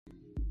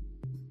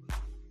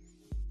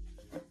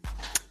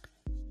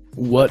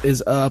What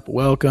is up?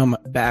 Welcome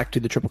back to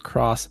the Triple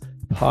Cross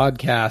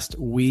podcast.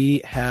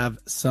 We have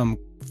some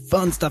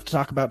fun stuff to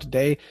talk about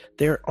today.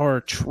 There are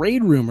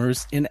trade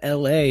rumors in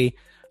LA.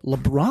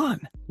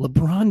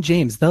 LeBron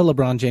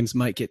James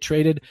might get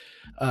traded.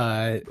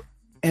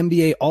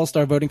 NBA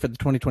All-Star voting for the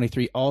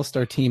 2023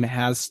 All-Star team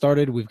has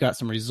started. We've got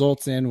some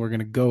results in. We're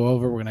going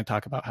to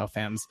talk about how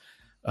fans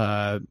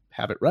have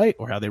it right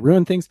or how they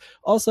ruin things.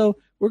 Also,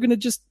 we're going to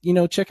just,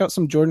 check out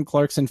some Jordan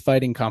Clarkson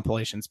fighting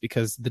compilations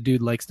because the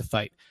dude likes to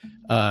fight.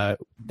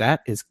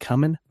 That is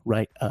coming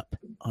right up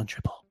on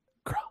Triple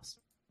Cross.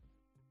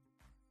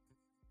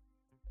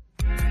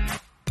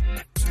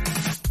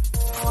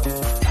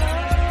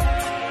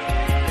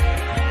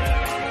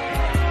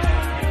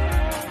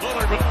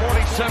 Lillard with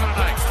 47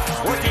 tonight.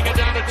 Working it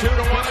down to 2-1.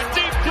 A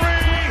deep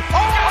three.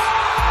 Oh!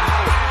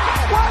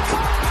 What?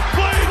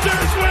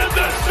 Blazers win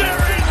the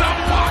series. A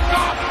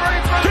walk-off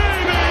three for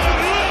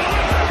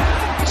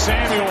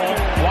Samuel,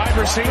 wide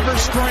receiver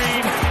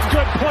screen.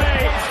 Good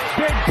play.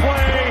 Big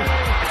play.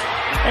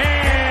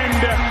 And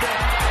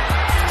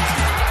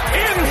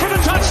in for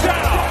the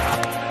touchdown.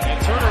 And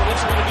Turner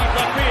looks for the deep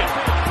left field.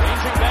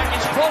 Ranging back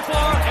his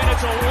profile, and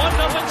it's a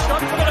 1-0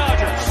 start for the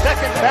Dodgers.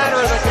 Second batter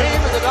of the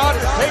game, and the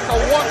Dodgers take a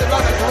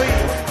 1-0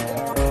 lead.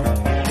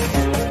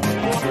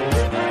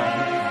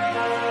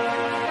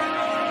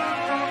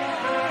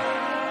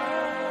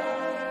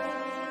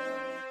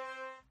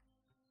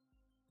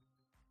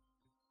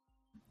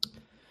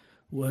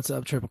 What's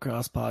up, Triple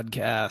Cross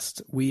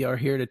Podcast? We are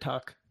here to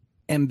talk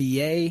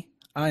NBA.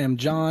 I am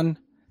John.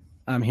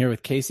 I'm here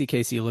with Casey.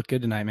 Casey, you look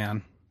good tonight,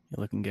 man.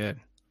 You're looking good.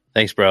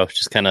 Thanks, bro.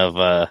 Just kind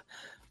of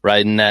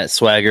riding that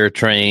swagger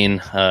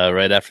train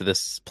right after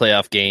this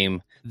playoff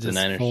game. Just the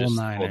Niners full just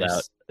Niners. pulled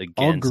out against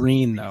all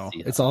green, though.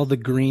 Seahawks. It's all the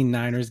green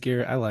Niners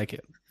gear. I like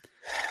it.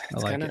 I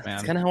like it, man.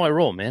 It's kind of how I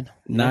roll, man.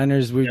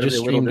 Niners, we Gotta just be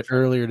a little streamed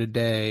different. earlier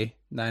today.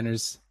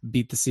 Niners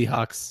beat the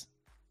Seahawks.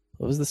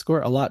 What was the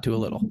score? A lot to a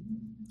little.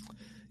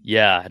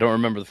 Yeah, I don't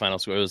remember the final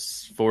score. It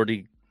was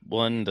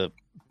 41-17.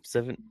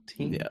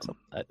 Yeah.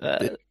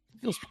 That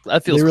feels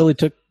They really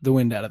took the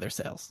wind out of their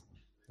sails.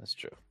 That's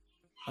true.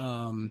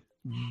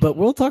 But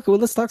let's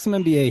talk some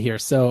NBA here.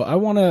 So I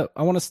want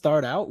to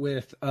start out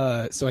with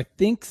so I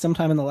think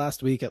sometime in the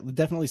last week,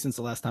 definitely since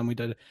the last time we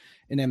did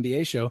an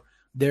NBA show,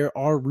 there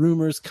are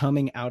rumors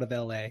coming out of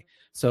LA.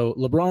 So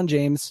LeBron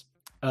James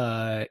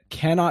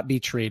cannot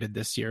be traded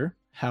this year.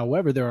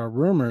 However, there are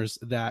rumors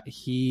that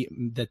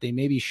they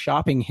may be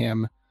shopping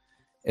him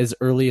as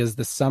early as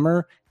the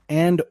summer,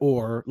 and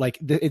or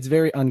it's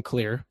very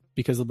unclear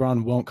because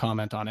LeBron won't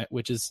comment on it,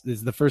 which is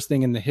the first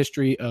thing in the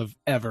history of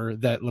ever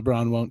that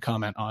LeBron won't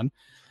comment on.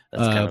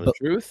 That's kind of the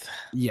truth.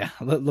 Yeah,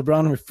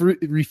 LeBron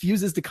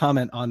refuses to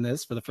comment on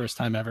this for the first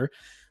time ever.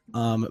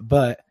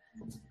 But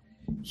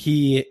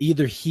he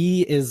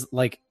is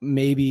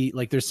maybe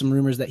there's some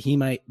rumors that he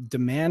might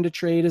demand a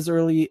trade as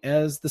early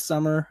as the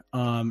summer,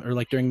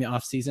 or during the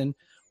off season,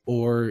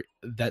 or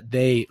that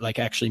they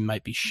actually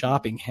might be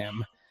shopping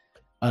him.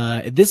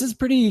 This is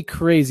pretty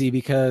crazy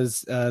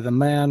because the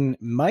man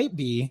might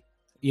be,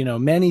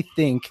 many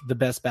think the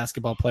best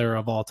basketball player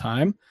of all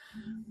time.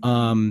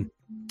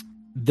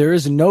 There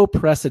is no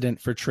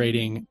precedent for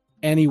trading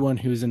anyone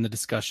who's in the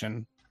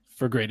discussion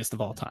for greatest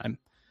of all time.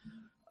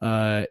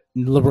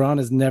 LeBron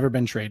has never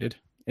been traded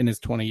in his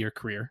 20-year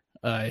career.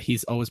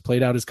 He's always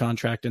played out his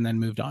contract and then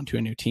moved on to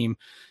a new team.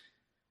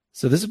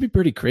 So this would be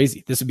pretty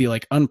crazy. This would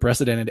be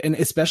unprecedented. And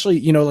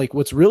especially,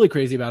 what's really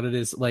crazy about it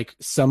is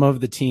some of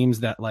the teams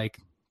that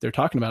they're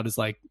talking about is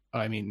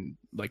Bojan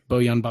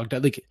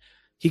Bogdanovic,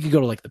 he could go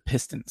to the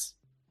Pistons.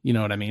 You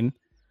know what I mean?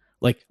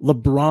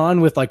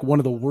 LeBron with one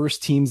of the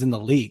worst teams in the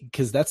league.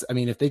 Cause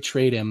if they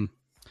trade him,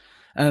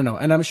 I don't know.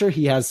 And I'm sure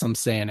he has some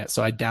say in it.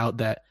 So I doubt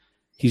that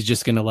he's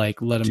just going to let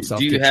himself.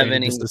 Do you get have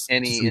traded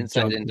any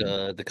insight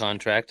into the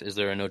contract? Is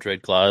there a no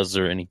trade clause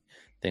or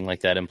anything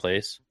like that in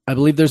place? I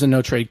believe there's a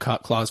no trade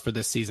clause for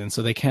this season,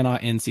 so they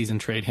cannot in season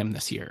trade him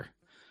this year.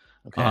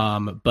 Okay.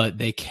 But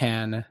they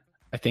can,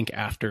 I think,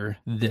 after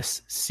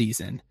this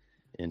season.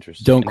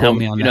 Interesting. Don't quote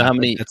me on that. How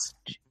many?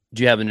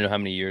 Do you happen to know how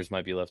many years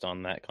might be left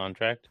on that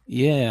contract?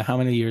 Yeah, how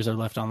many years are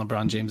left on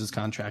LeBron James's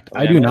contract?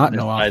 I do not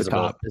know off the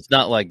top. It's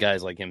not like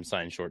guys like him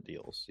sign short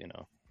deals,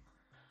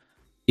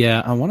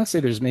 Yeah, I want to say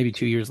there's maybe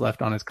 2 years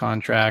left on his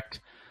contract.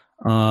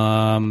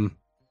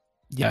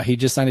 Yeah, he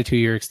just signed a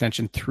 2-year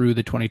extension through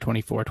the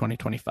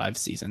 2024-2025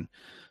 season.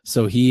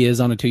 So he is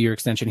on a 2-year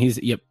extension.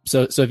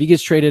 So if he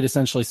gets traded,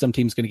 essentially some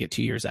team's going to get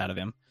 2 years out of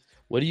him.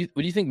 What do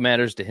you think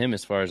matters to him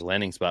as far as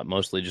landing spot?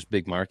 Mostly just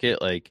big market,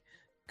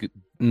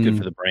 good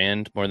for the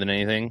brand more than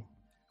anything.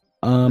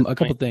 A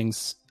couple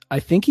things.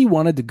 I think he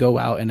wanted to go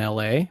out in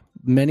LA.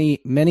 Many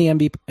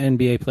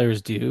NBA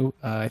players do.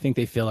 I think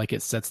they feel like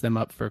it sets them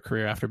up for a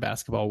career after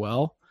basketball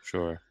well.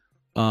 Sure.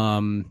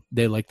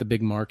 They like the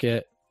big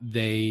market.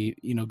 They,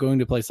 going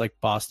to a place like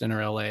Boston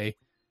or LA,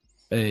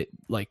 if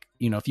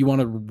you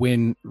want to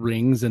win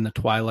rings in the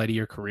twilight of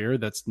your career,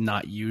 that's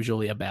not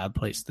usually a bad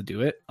place to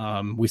do it.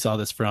 We saw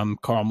this from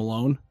Karl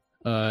Malone,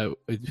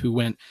 who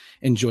went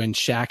and joined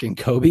Shaq and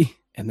Kobe,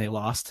 and they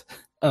lost.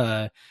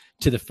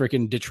 to the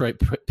freaking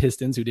Detroit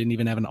Pistons, who didn't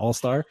even have an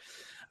all-star.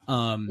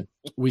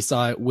 We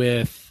saw it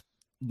with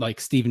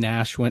like Steve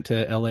Nash went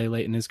to LA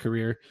late in his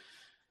career.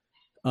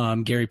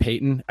 Gary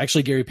Payton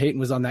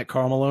was on that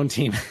Karl Malone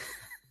team.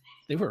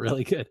 They were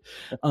really good.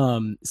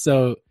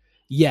 So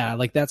yeah,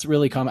 like that's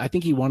really common. I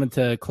think he wanted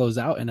to close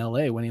out in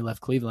LA when he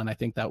left Cleveland. I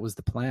think that was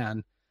the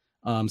plan.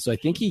 So I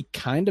think he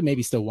kind of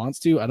maybe still wants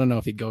to. I don't know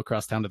if he'd go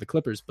across town to the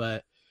Clippers,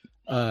 but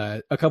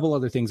a couple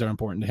other things are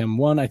important to him.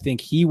 One, I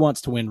think he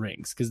wants to win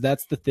rings because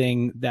that's the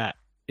thing that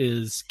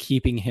is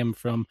keeping him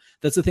from.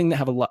 That's the thing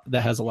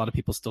that has a lot of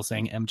people still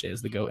saying MJ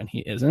is the GOAT and he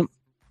isn't.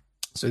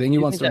 So then he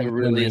wants to win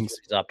really rings.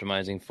 Is what he's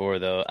optimizing for,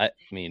 though. I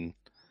mean,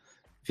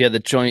 if you had the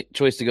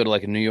choice to go to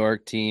like a New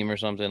York team or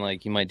something,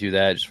 like you might do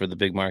that just for the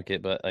big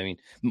market. But I mean,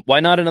 why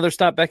not another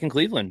stop back in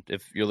Cleveland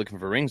if you're looking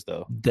for rings,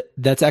 though?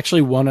 That's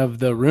actually one of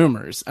the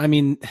rumors. I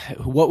mean,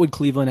 what would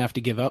Cleveland have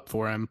to give up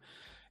for him?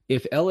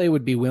 If LA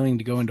would be willing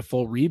to go into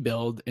full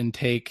rebuild and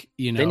take,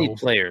 they need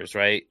players,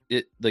 right?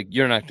 Like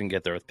you're not going to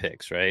get there with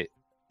picks, right?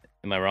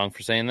 Am I wrong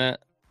for saying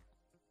that?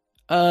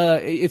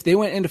 If they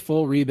went into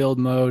full rebuild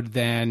mode,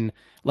 then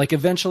like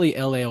eventually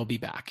LA will be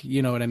back.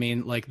 You know what I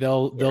mean? Like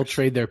they'll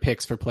trade their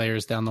picks for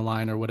players down the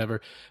line or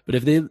whatever. But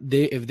if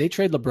they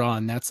trade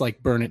LeBron, that's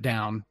like burn it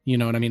down. You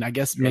know what I mean? I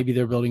guess maybe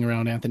they're building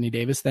around Anthony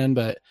Davis then,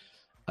 but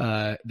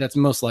that's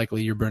most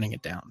likely you're burning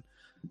it down.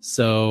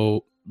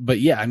 So, but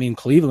yeah, I mean,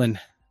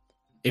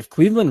 if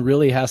Cleveland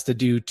really has to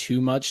do too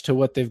much to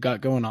what they've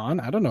got going on,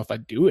 I don't know if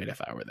I'd do it if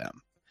I were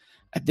them.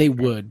 They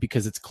would,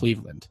 because it's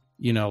Cleveland,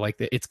 like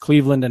it's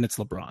Cleveland and it's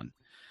LeBron.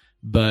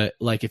 But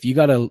like if you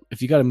gotta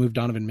move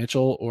Donovan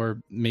Mitchell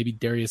or maybe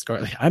Darius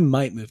Garland, I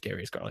might move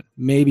Darius Garland,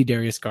 maybe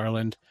Darius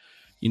Garland,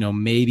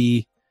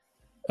 maybe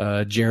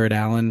Jared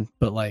Allen,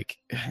 but like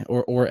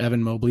or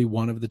Evan Mobley,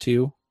 one of the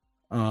two.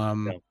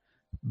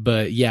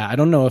 But yeah, I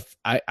don't know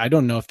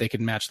if they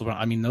could match LeBron.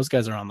 I mean, those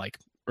guys are on like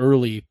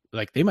early,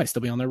 like they might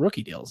still be on their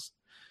rookie deals.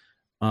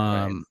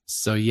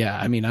 So yeah,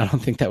 I mean, I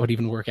don't think that would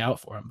even work out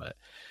for him. But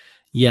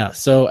yeah,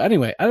 so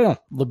anyway, I don't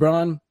know.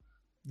 LeBron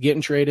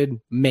getting traded,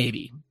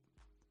 maybe.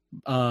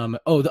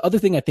 The other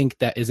thing I think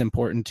that is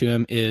important to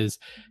him is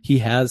he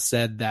has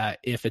said that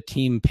if a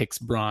team picks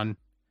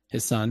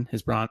his son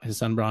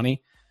Bronny,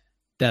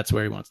 that's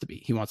where he wants to be.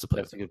 He wants to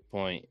play. That's a good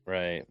point,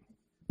 right?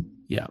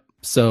 Yeah.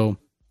 So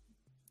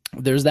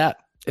there's that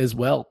as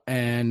well.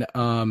 And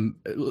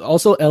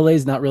also LA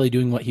is not really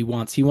doing what he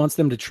wants. He wants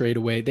them to trade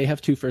away. They have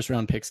 2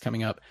 first-round picks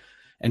coming up,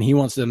 and he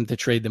wants them to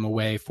trade them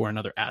away for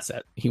another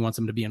asset. He wants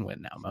them to be in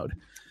win now mode.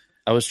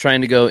 I was trying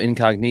to go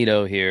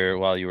incognito here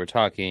while you were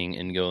talking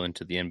and go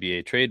into the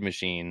NBA trade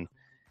machine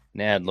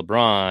and add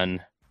LeBron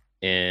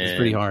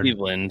in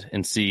Cleveland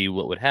and see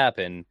what would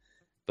happen,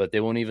 but they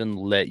won't even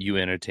let you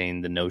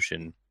entertain the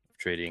notion of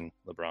trading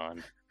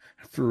LeBron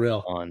for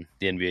real on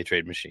the NBA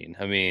trade machine.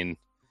 I mean,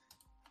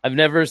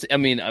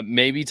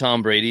 maybe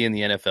Tom Brady in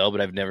the NFL, but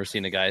I've never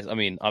seen a guy. I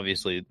mean,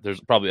 obviously there's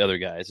probably other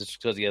guys. It's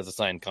because he has a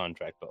signed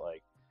contract, but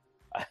like,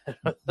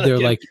 they're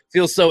like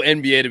feels so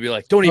NBA to be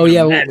like, don't even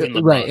imagine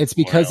LeBron right. It's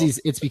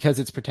because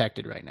it's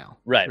protected right now.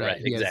 Right.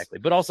 Exactly.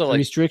 But also like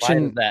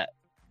restriction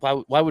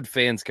why would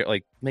fans care?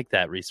 Like make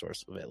that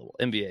resource available.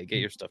 NBA, get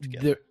your stuff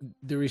together.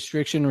 The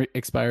restriction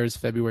expires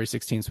February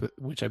 16th,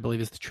 which I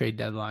believe is the trade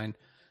deadline.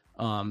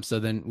 So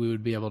then we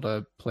would be able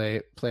to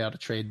play out a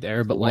trade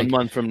there. But 1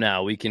 month from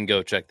now, we can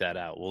go check that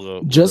out.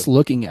 We'll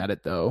looking at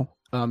it though.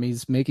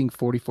 He's making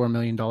 $44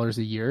 million a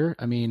year.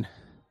 I mean,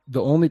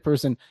 the only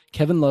person,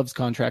 Kevin Love's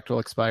contract will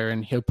expire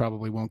and he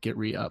probably won't get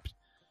re-upped.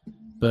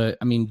 But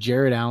I mean,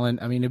 Jared Allen,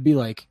 I mean, it'd be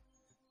like,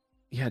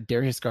 yeah,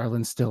 Darius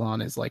Garland's still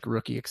on his like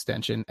rookie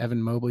extension.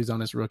 Evan Mobley's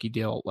on his rookie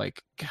deal.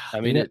 Like, God,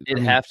 I mean, it'd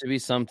have to be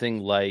something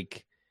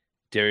like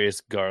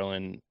Darius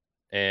Garland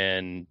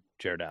and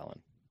Jared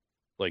Allen,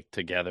 like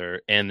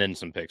together, and then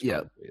some picks.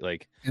 Yeah, probably.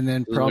 Like, and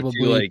then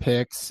probably like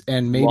picks,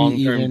 and maybe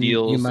even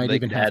deals. You might so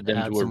even add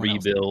them to a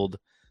rebuild.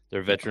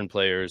 They're veteran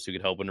players who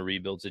could help in a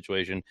rebuild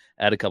situation.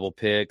 Add a couple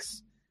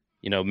picks.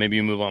 Maybe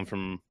you move on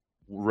from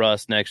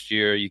Russ next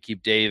year. You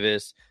keep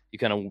Davis. You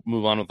kind of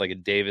move on with like a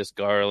Davis,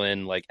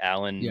 Garland, like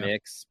Allen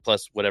mix,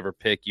 plus whatever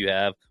pick you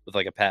have with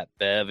like a Pat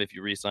Bev if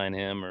you re-sign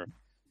him or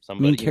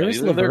somebody. I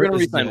mean, they're going to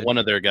re-sign one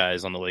of their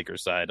guys on the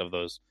Lakers side of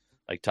those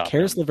like top.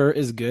 Karis LeVert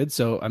is good.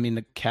 So, I mean,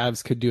 the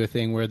Cavs could do a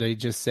thing where they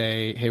just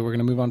say, hey, we're going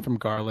to move on from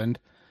Garland.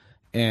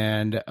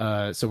 And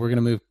so we're going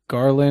to move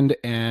Garland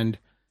and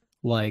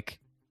like,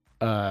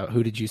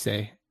 who did you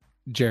say?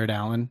 Jared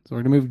Allen. So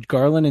we're going to move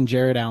Garland and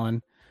Jared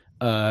Allen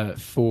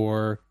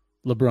for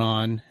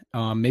LeBron.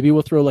 Maybe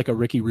we'll throw like a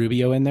Ricky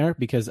Rubio in there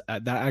because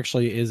that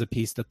actually is a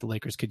piece that the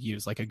Lakers could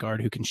use, like a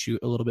guard who can shoot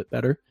a little bit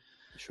better.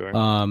 Sure.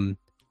 And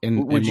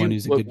one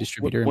who's a good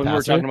distributor. When and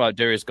we're talking about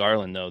Darius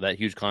Garland, though, that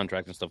huge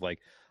contract and stuff, like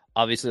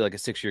obviously like a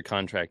 6-year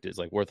contract is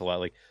like worth a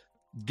lot. Like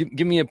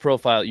give me a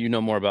profile. You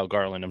know more about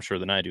Garland, I'm sure,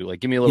 than I do. Like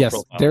give me a little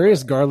profile.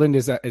 Darius Garland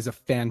is a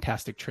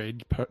fantastic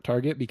trade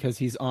target because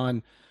he's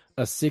on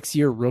a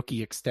 6-year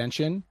rookie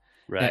extension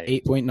at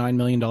 $8.9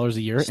 million a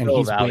year. So and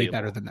he's valuable. way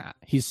better than that.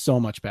 He's so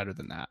much better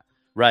than that.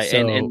 Right.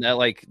 So, And that,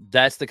 like,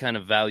 that's the kind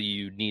of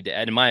value you need to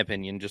add, in my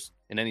opinion, just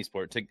in any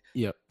sport to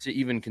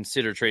even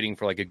consider trading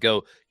for like a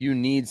go. You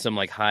need some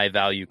like high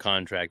value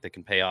contract that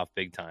can pay off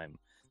big time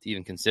to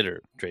even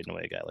consider trading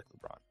away a guy like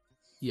LeBron.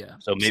 Yeah.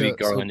 So maybe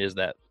Garland is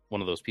that one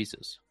of those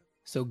pieces.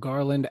 So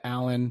Garland,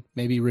 Allen,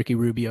 maybe Ricky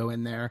Rubio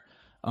in there,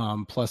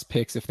 plus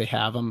picks if they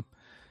have them.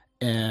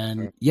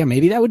 And yeah,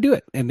 maybe that would do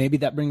it. And maybe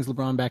that brings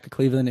LeBron back to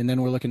Cleveland. And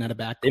then we're looking at a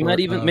backcourt. They might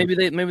even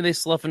maybe they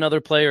slough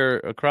another player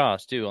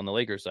across too on the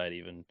Lakers side,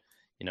 even,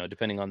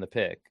 depending on the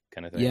pick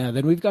kind of thing. Yeah,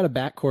 then we've got a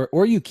backcourt,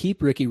 or you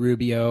keep Ricky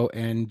Rubio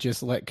and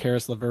just let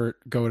Karis LeVert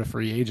go to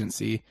free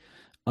agency.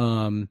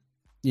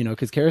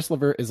 Because Karis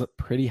LeVert is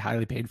pretty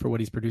highly paid for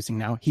what he's producing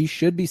now. He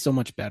should be so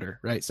much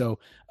better, right? So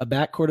a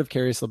backcourt of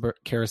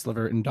Karis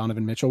LeVert and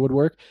Donovan Mitchell would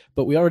work,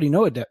 but we already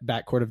know a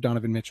backcourt of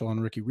Donovan Mitchell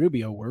and Ricky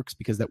Rubio works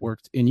because that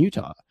worked in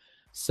Utah.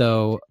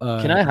 So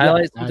can I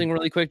highlight something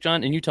really quick,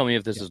 John? And you tell me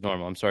if this is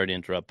normal. I'm sorry to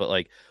interrupt, but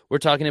like we're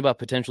talking about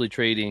potentially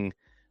trading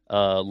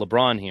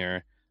LeBron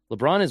here.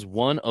 LeBron is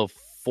one of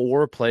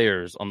 4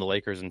 players on the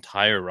Lakers'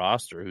 entire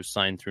roster who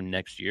signed through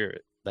next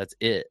year. That's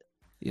it.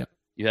 Yeah.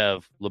 You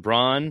have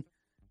LeBron,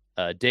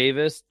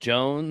 Davis,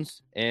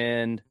 Jones,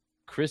 and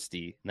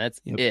Christie. And that's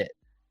it.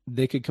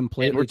 They could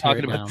completely. And we're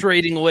talking about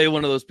trading away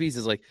one of those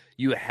pieces. Like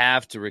you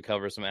have to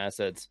recover some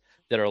assets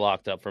that are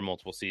locked up for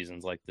multiple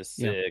seasons, like the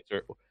 6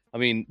 or. I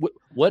mean,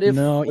 what if?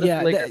 No, what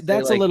if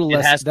that's a little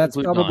less. That's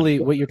probably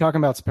Don? What you're talking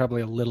about is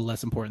probably a little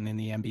less important than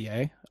the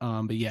NBA.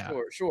 But yeah,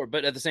 sure.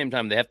 But at the same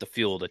time, they have to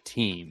field a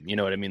team. You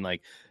know what I mean?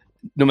 Like,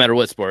 no matter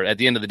what sport, at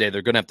the end of the day,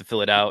 they're going to have to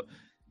fill it out.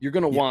 You're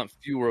going to want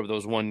fewer of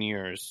those 1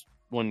 year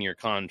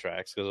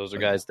contracts because those are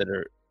guys that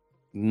are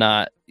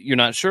you're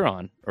not sure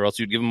on, or else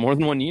you'd give them more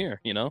than 1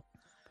 year.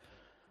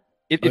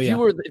 If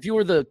you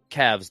were the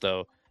Cavs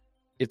though,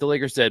 if the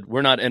Lakers said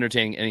we're not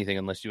entertaining anything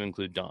unless you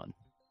include Don,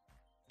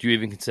 do you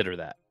even consider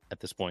that at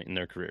this point in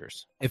their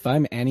careers? If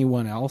I'm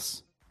anyone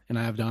else and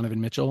I have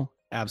Donovan Mitchell,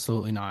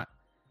 absolutely not.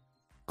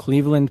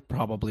 Cleveland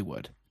probably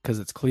would because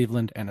it's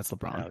Cleveland and it's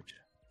LeBron. Ouch.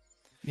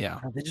 Yeah,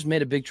 they just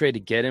made a big trade to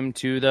get him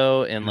too,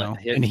 though,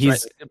 and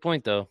he's a good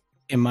point though.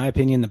 In my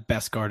opinion, the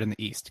best guard in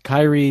the East.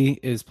 Kyrie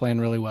is playing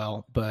really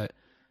well, but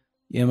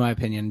in my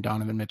opinion,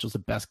 Donovan Mitchell's the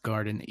best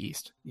guard in the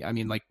East. I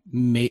mean, like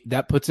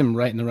that puts him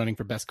right in the running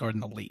for best guard in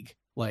the league.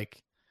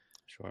 Like,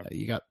 sure,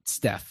 you got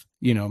Steph,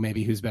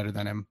 maybe who's better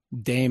than him.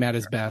 Dame at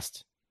his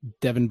best.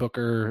 Devin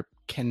Booker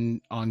can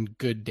on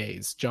good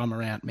days. John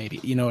Morant, maybe.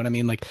 You know what I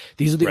mean? Like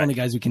these are the only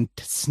guys who can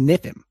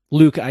sniff him.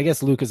 Luka, I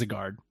guess Luka's a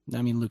guard.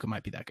 I mean, Luka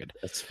might be that good.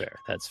 That's fair.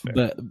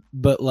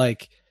 But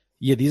like,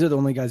 yeah, these are the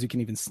only guys who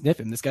can even sniff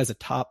him. This guy's a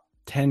top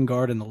 10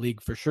 guard in the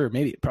league for sure.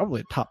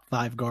 Probably a top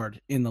 5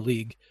 guard in the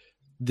league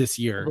this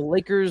year. The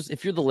Lakers,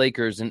 if you're the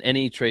Lakers in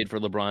any trade for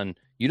LeBron,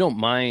 you don't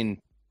mind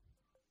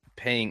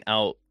paying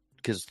out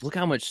because look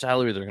how much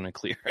salary they're going to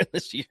clear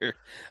this year.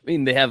 I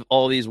mean, they have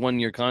all these 1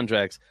 year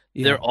contracts.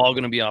 Yeah. They're all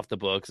going to be off the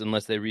books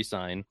unless they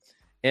re-sign.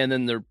 And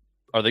then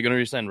are they going to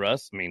re-sign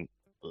Russ? I mean,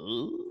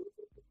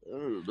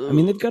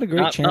 they've got a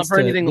great chance for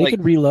anything they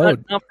could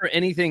reload. Not for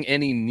anything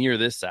any near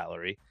this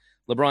salary.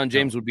 LeBron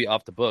James would be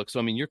off the book. So,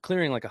 I mean, you're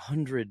clearing like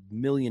 $100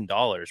 million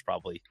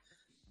probably.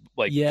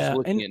 Like, just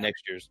looking at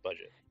next year's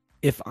budget.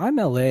 If I'm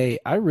LA,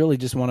 I really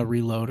just want to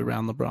reload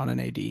around LeBron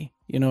and AD. You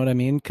know what I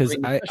mean? Because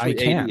I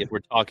can. If we're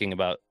talking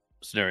about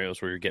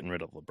scenarios where you're getting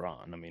rid of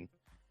LeBron, I mean.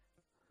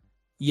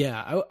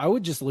 Yeah, I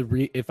would just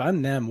if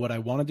I'm them, what I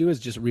want to do is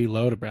just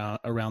reload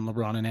around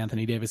LeBron and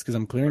Anthony Davis because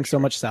I'm clearing so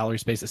much salary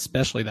space,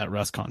 especially that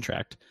Russ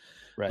contract.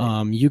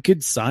 Right. You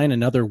could sign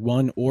another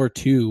 1 or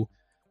 2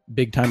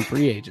 big time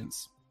free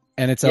agents,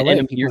 and it's LA.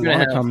 And people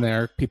want to come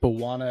there. People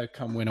want to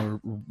come win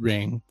a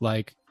ring.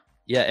 Like,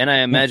 yeah, and I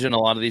imagine a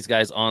lot of these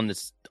guys on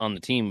the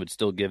team would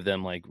still give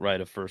them like right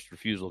of first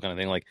refusal kind of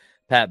thing. Like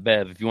Pat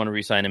Bev, if you want to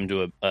re-sign him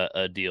to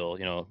a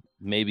deal,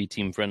 maybe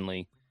team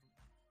friendly.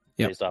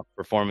 Based off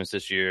performance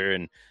this year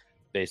and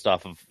based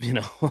off of,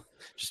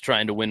 just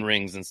trying to win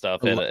rings and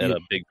stuff at a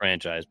big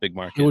franchise, big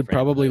market. It would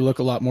probably look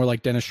a lot more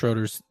like Dennis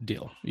Schroeder's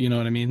deal. You know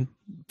what I mean?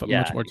 But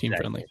much more team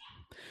friendly.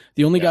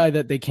 The only guy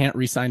that they can't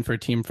re-sign for a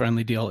team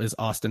friendly deal is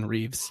Austin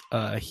Reeves.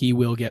 He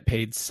will get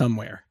paid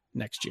somewhere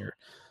next year,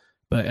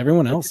 but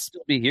everyone else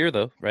still be here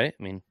though, right?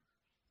 I mean,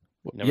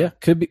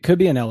 could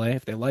be in LA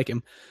if they like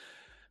him.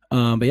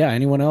 But yeah,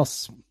 anyone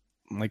else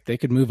like they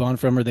could move on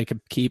from, or they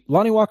could keep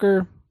Lonnie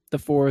Walker. The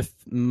 4th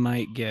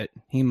might get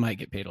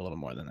paid a little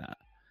more than that.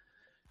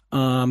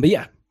 But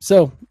yeah.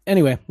 So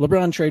anyway,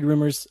 LeBron trade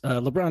rumors,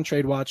 LeBron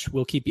trade watch.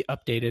 We'll keep you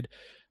updated.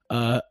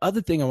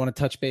 Other thing I want to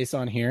touch base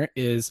on here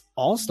is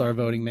All-Star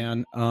voting,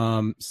 man.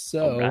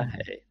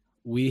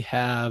 We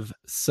have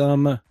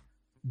some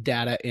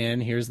data in.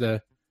 Here's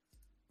the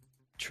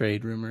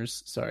trade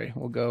rumors. Sorry,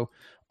 we'll go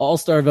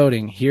All-Star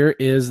voting. Here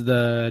is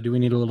do we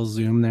need a little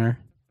zoom there?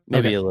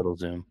 Maybe a little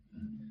zoom.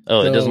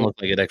 Oh, it doesn't look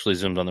like it actually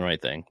zoomed on the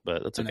right thing,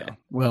 but that's okay.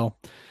 Well,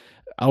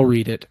 I'll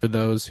read it for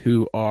those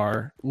who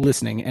are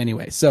listening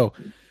anyway. So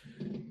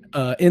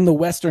In the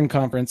Western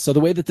Conference, so the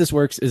way that this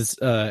works is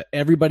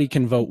everybody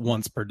can vote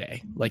once per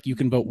day. Like you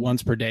can vote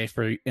once per day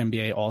for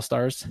NBA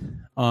All-Stars.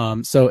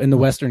 So in the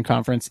Western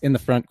Conference, in the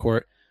front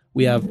court,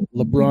 we have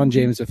LeBron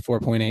James with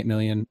 4.8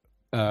 million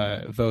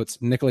votes,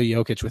 Nikola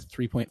Jokic with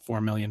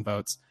 3.4 million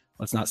votes.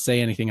 Let's not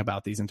say anything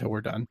about these until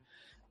we're done.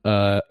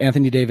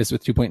 Anthony Davis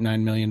with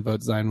 2.9 million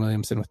votes, Zion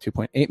Williamson with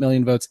 2.8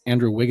 million votes,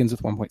 Andrew Wiggins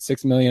with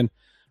 1.6 million,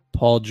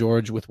 Paul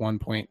George with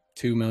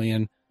 1.2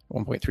 million,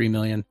 1.3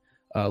 million,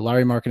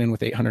 Larry Markkinen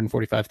with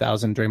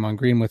 845,000, Draymond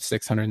Green with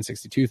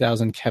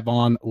 662,000,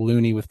 Kevon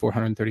Looney with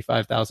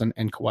 435,000,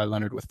 and Kawhi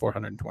Leonard with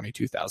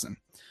 422,000.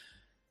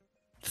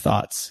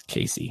 Thoughts,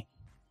 Casey?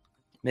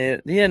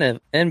 Man, the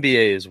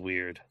NBA is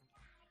weird.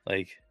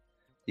 Like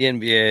the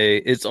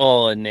NBA, it's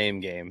all a name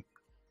game.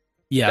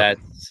 Yeah,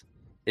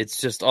 it's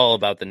just all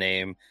about the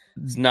name.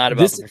 It's not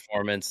about the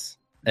performance.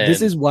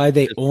 This is why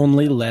they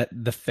only let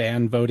the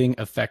fan voting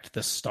affect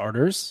the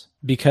starters,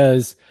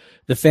 because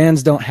the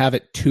fans don't have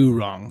it too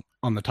wrong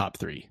on the top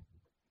three.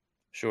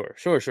 Sure.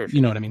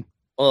 You know what I mean?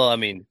 Well, I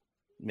mean,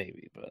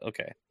 maybe, but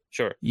okay,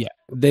 sure. Yeah,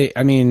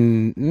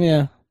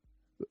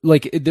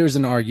 like there's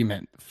an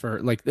argument for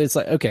like it's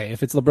like okay,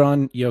 if it's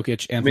LeBron,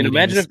 Jokic, Anthony.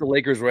 Imagine Davis, if the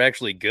Lakers were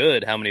actually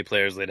good, how many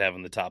players they'd have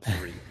in the top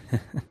three?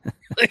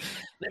 Like,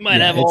 they might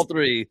have all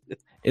three.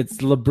 It's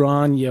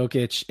LeBron,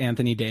 Jokic,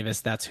 Anthony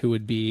Davis. That's who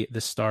would be the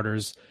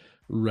starters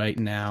right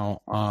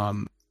now.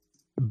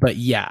 But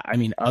yeah, I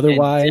mean,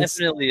 otherwise, and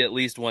definitely at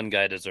least one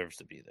guy deserves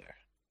to be there.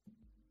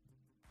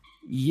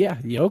 Yeah,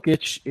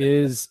 Jokic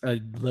is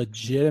a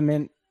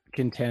legitimate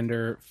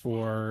contender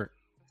for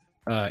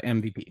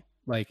MVP.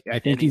 Like, I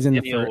think he's in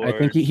the first. I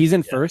think he's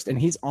in first, and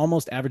he's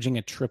almost averaging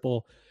a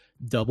triple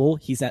double.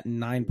 He's at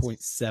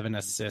 9.7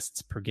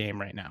 assists per game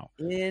right now.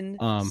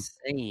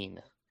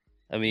 Insane.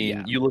 I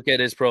mean, you look at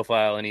his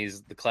profile, and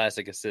he's the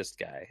classic assist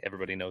guy.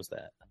 Everybody knows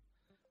that.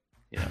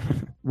 Yeah.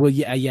 Well,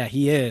 yeah,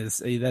 he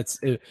is. It's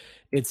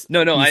He's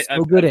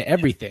so good at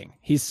everything.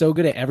 He's so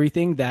good at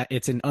everything that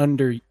it's an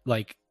under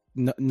like.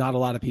 Not a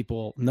lot of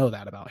people know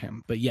that about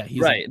him, but yeah, he's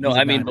right.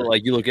 But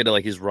like you look at it,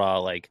 like he's raw,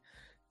 like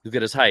look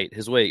at his height,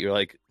 his weight. You're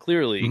like,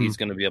 clearly he's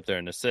going to be up there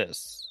in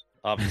assists.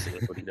 Obviously,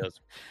 that's what he does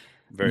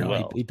very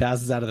well. He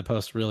passes out of the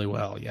post really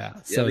well.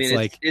 Yeah. So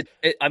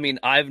I mean,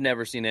 I've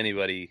never seen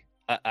anybody.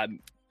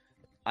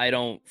 I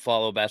don't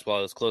follow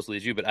basketball as closely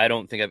as you, but I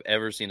don't think I've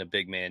ever seen a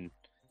big man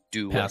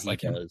do what he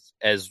does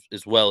as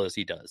well as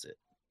he does it.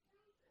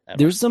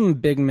 There's some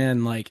big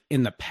men like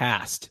in the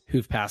past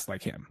who've passed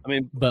like him. I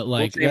mean, but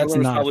like that's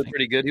not probably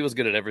pretty good. He was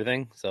good at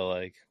everything, so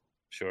like,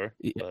 sure.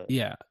 But.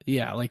 Yeah,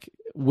 like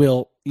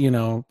Will,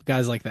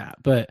 guys like that.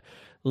 But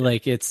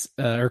like it's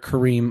or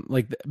Kareem,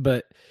 like,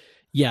 but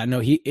yeah, no,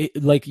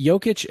 like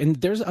Jokic, and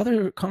there's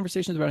other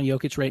conversations around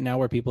Jokic right now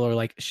where people are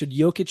like, should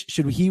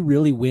he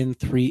really win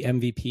 3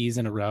 MVPs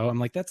in a row? I'm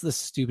like, that's the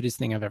stupidest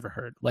thing I've ever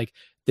heard. Like,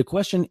 the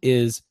question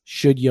is,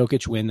 should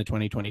Jokic win the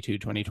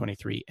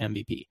 2022-2023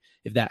 MVP?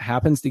 If that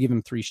happens to give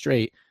him 3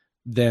 straight,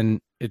 then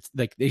it's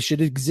like they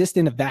should exist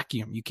in a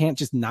vacuum. You can't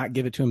just not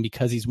give it to him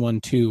because he's won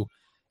 2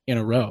 in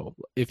a row.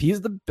 If he's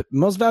the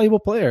most valuable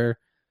player,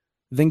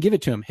 then give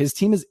it to him. His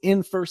team is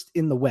in first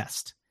in the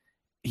West.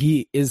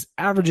 He is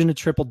averaging a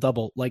triple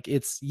double. Like he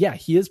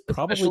is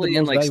probably especially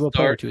the most valuable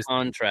player to his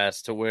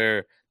contrast to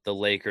where the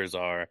Lakers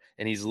are,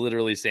 and he's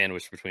literally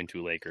sandwiched between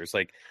 2 Lakers.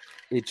 Like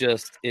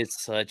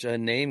it's such a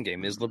name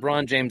game. Is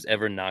LeBron James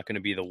ever not going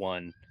to be the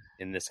one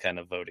in this kind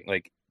of voting?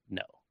 Like,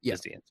 no,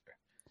 is the answer.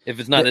 If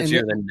it's not this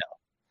year, then no.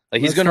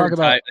 Like he's going to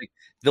retire. Like,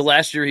 the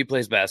last year he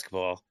plays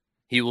basketball,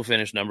 he will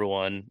finish number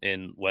 1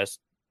 in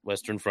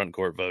Western front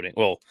court voting.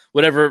 Well,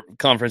 whatever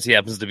conference he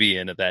happens to be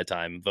in at that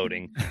time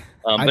voting.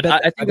 I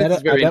bet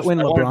when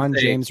LeBron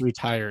James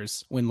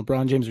retires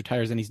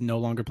and he's no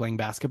longer playing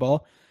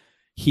basketball,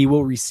 he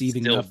will receive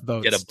enough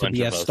votes to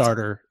be a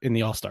starter in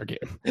the All-Star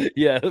game.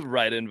 Yeah,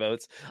 write-in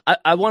votes.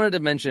 I wanted to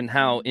mention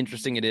how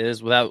interesting it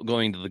is without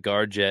going to the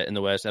guard jet in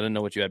the West. I don't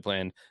know what you had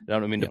planned. I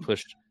don't mean to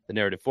push the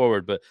narrative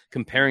forward, but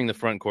comparing the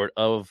front court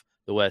of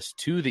the West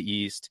to the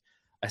East,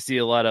 I see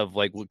a lot of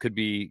like what could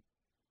be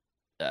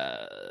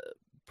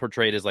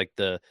portrayed as like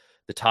the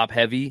top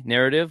heavy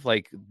narrative,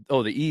 like,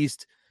 oh, the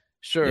East,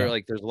 sure,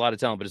 like there's a lot of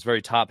talent, but it's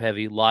very top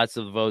heavy, lots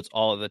of votes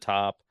all at the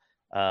top,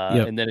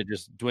 and then it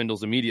just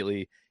dwindles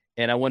immediately.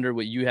 And I wonder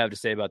what you have to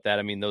say about that.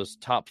 I mean, those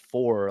top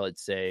 4,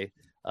 let's say,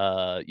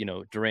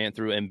 Durant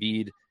through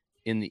Embiid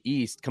in the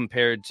East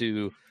compared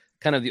to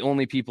kind of the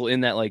only people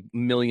in that like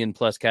million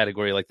plus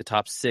category, like the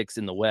top 6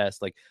 in the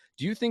West. Like,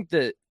 do you think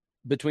that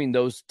between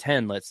those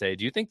 10, let's say,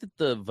 do you think that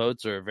the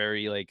votes are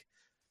very like,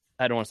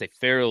 I don't want to say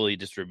fairly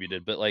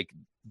distributed, but like,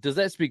 does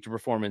that speak to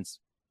performance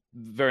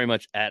very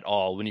much at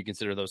all when you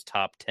consider those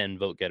top 10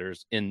 vote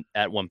getters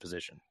at one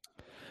position?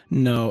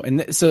 No,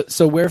 and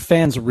so where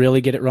fans really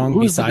get it wrong,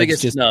 who's the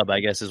biggest snub, I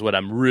guess, is what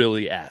I'm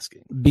really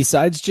asking.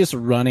 Besides just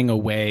running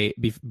away,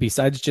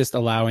 besides just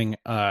allowing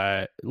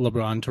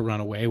LeBron to run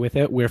away with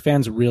it, where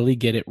fans really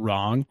get it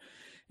wrong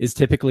is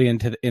typically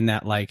in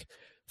that like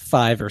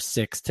 5 or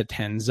 6 to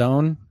 10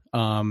 zone.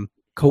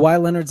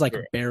 Kawhi Leonard's like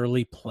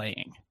barely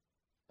playing.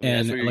 And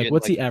that's where you're like, getting,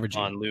 what's like, he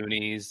averaging? on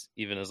Looney's,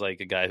 even as like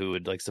a guy who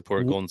would like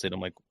support W- Golden State. I'm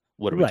like,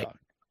 what are we Right. talking?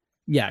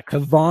 Yeah.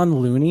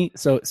 Kevon Looney.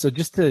 So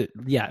just to,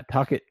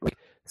 talk it.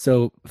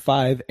 So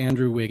 5,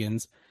 Andrew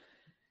Wiggins.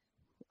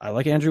 I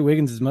like Andrew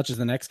Wiggins as much as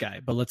the next guy,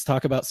 but let's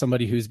talk about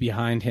somebody who's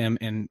behind him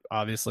and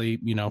obviously,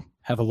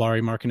 have a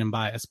Larry Markkinen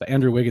bias. But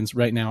Andrew Wiggins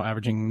right now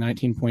averaging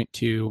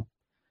 19.2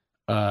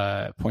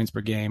 points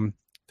per game,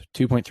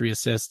 2.3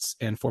 assists,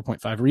 and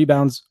 4.5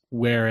 rebounds,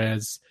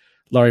 whereas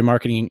Larry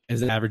Markkinen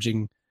is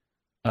averaging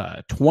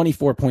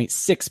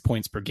 24.6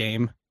 points per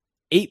game,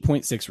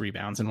 8.6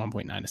 rebounds, and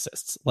 1.9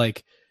 assists.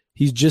 Like,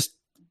 he's just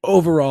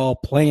overall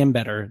playing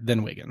better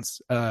than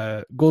Wiggins.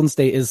 Golden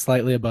State is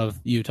slightly above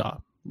Utah,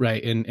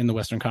 right, in the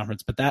Western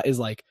Conference, but that is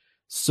like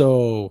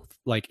so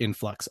like in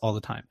flux all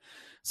the time.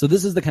 So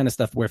this is the kind of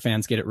stuff where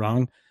fans get it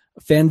wrong.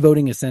 Fan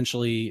voting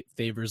essentially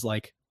favors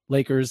like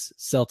Lakers,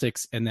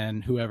 Celtics, and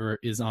then whoever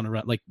is on a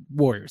run, like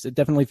Warriors. It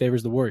definitely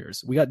favors the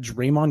Warriors. We got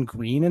Draymond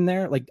Green in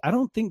there. Like, I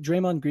don't think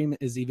Draymond Green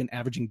is even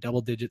averaging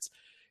double digits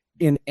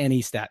in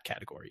any stat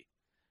category.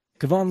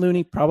 Kevon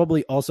Looney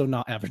probably also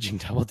not averaging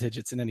double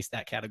digits in any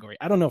stat category.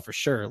 I don't know for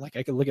sure. Like,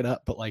 I could look it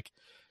up, but like,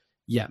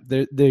 yeah,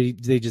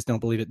 they just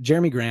don't believe it.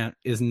 Jeremy Grant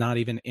is not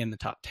even in the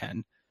top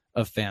 10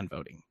 of fan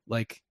voting.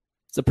 Like,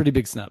 it's a pretty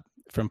big snub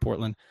from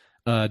Portland.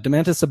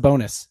 Domantas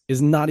Sabonis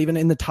is not even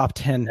in the top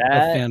 10 of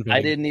fan voting.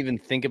 I didn't even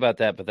think about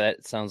that, but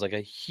that sounds like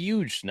a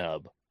huge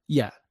snub.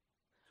 Yeah.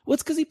 Well,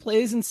 it's because he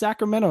plays in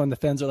Sacramento and the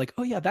fans are like,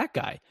 oh, yeah, that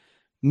guy.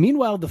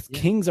 Meanwhile, the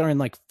Kings are in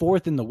like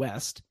 4th in the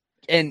West.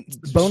 And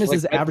Sabonis like,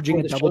 is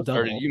averaging a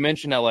double-double. You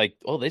mentioned how like,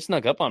 oh, they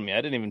snuck up on me. I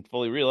didn't even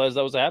fully realize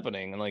that was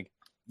happening. And like,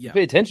 yeah,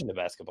 pay attention to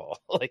basketball.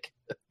 Like,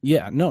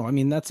 yeah, no, I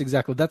mean, that's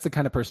the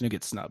kind of person who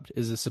gets snubbed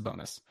is a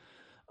Sabonis.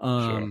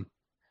 Sure.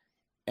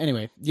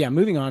 Anyway, yeah,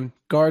 moving on.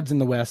 Guards in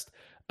the West.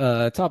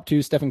 Top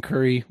 2, Stephen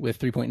Curry with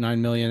 3.9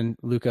 million,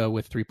 Luka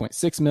with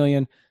 3.6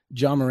 million,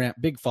 John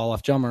Morant, big fall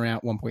off. John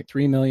Morant,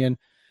 1.3 million,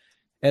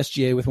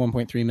 SGA with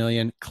 1.3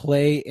 million,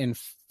 Clay in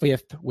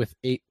 5th with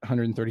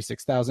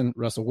 836,000,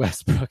 Russell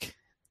Westbrook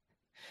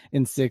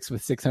in 6th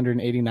with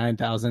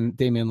 689,000,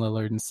 Damian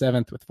Lillard in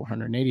 7th with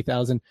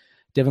 480,000,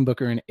 Devin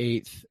Booker in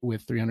 8th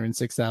with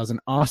 306,000,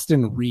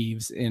 Austin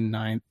Reeves in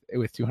 9th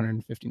with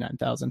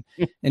 259,000,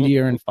 and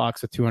De'Aaron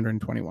Fox with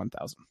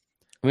 221,000.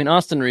 I mean,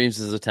 Austin Reeves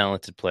is a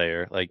talented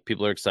player. Like,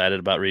 people are excited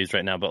about Reeves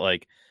right now, but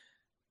like,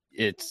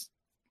 it's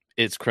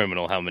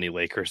criminal how many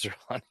Lakers are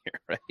on here,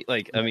 right?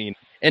 Like, I mean,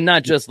 and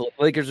not just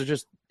Lakers are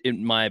just,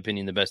 in my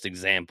opinion, the best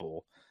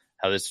example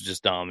how this is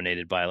just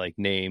dominated by like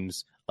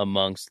names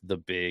amongst the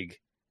big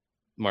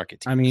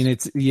market teams. I mean,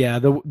 it's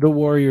the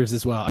Warriors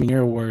as well. I mean,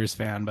 you're a Warriors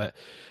fan, but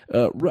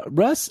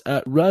Russ,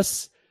 I'm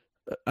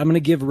going to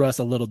give Russ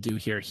a little due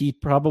here. He's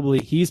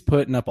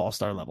putting up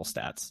all-star level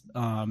stats.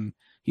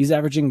 He's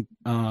averaging,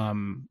 well,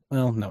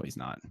 no, he's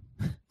not.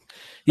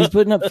 He's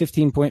putting up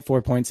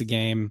 15.4 points a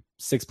game,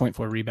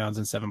 6.4 rebounds,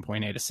 and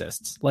 7.8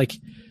 assists. Like,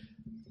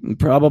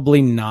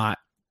 probably not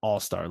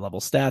all-star level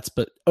stats,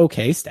 but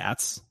okay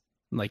stats.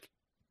 Like,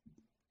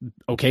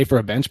 okay for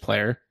a bench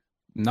player,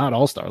 not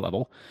all-star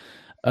level.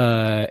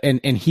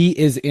 And he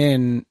is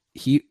in.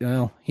 He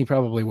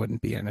probably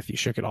wouldn't be in if you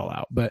shook it all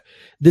out. But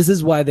this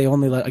is why they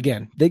only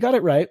they got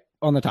it right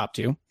on the top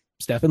 2.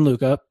 Steph and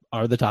Luka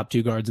are the top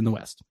 2 guards in the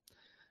West.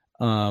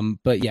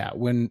 But yeah,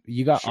 when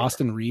you got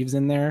Austin Reeves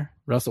in there,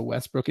 Russell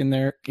Westbrook in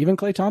there, even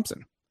Klay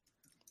Thompson.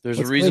 There's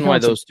a reason why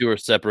those 2 are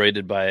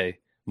separated by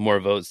more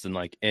votes than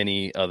like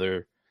any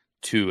other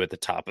 2 at the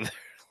top of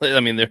their. I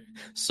mean, they're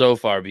so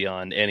far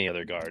beyond any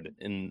other guard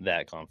in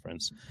that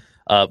conference.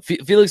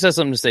 Felix has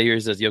something to say here. He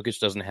says Jokic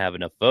doesn't have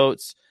enough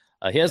votes.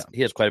 He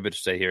has quite a bit to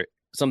say here.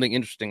 Something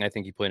interesting, I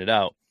think he pointed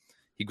out.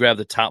 He grabbed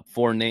the top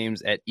 4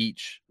 names at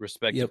each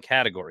respective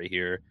category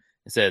here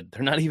and said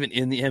they're not even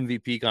in the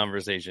MVP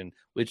conversation,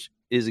 which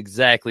is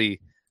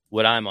exactly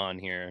what I'm on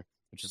here,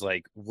 which is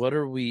like, what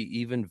are we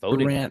even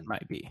voting Durant on?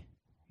 might be.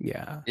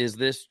 Yeah. Is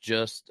this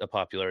just a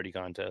popularity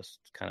contest?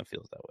 Kind of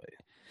feels that way.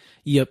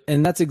 Yep.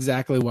 And that's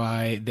exactly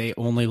why they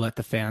only let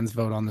the fans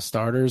vote on the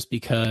starters,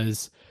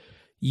 because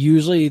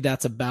usually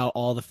that's about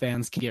all the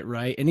fans can get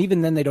right. And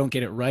even then they don't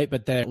get it right,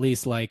 but they're at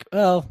least like,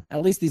 well,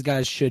 at least these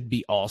guys should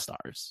be all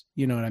stars.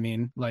 You know what I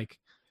mean? Like,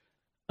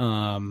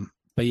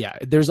 but yeah,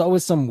 there's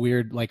always some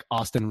weird, like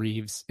Austin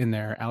Reeves in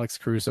there. Alex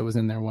Caruso was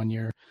in there one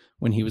year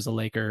when he was a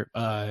Laker.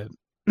 Who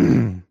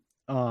am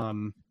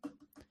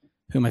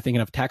I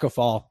thinking of? Taco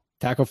Fall.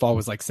 Taco Fall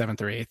was like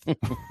 7th or 8th,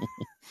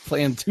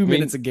 playing 2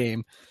 minutes a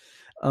game.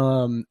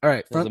 All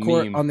right, front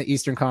court on the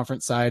Eastern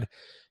Conference side.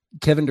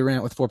 Kevin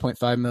Durant with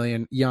 4.5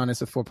 million,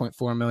 Giannis with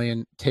 4.4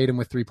 million, Tatum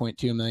with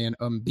 3.2 million,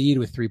 Embiid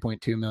with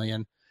 3.2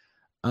 million.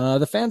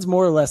 The fans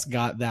more or less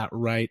got that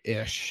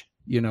right-ish.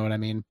 You know what I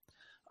mean?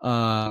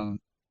 Jimmy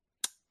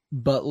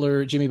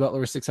Butler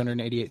with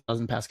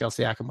 688,000, Pascal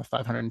Siakam with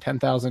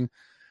 510,000,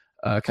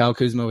 Kyle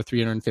Kuzma with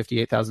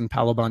 358,000,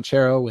 Paolo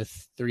Banchero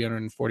with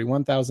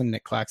 341,000,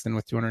 Nick Claxton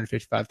with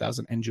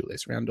 255,000, and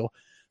Julius Randle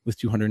with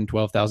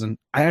 212,000.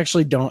 I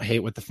actually don't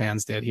hate what the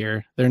fans did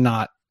here. They're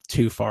not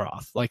too far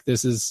off. Like,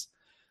 this is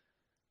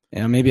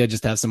And maybe I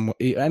just have some.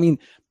 I mean,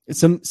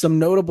 some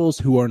notables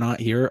who are not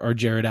here are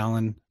Jared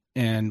Allen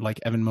and like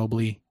Evan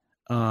Mobley.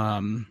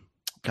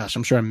 Gosh,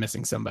 I'm sure I'm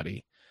missing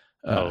somebody.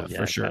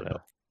 For sure.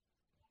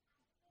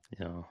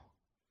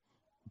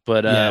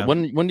 But Yeah.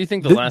 when do you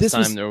think the last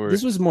time there were?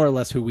 This was more or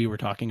less who we were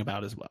talking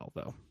about as well,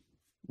 though.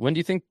 When do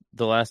you think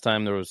the last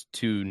time there was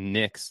 2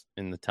 Knicks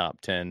in the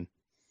top 10,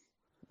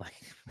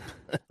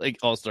 like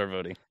All-Star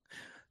voting?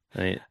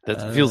 I mean,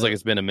 that feels like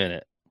it's been a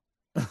minute.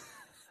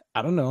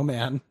 I don't know,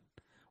 man.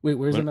 Wait,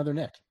 where's another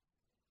Nick?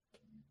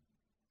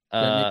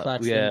 Nick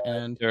Claxton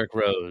and Derrick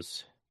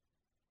Rose.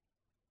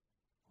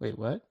 Wait,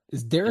 what?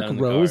 Is Derrick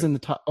Rose in the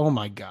top? Oh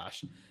my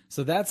gosh!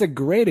 So that's a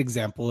great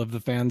example of the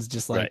fans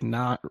just like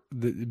not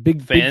the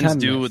big fans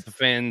do what the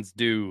fans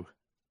do.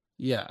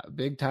 Yeah,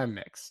 big time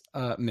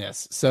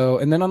miss. So,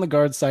 and then on the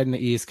guard side in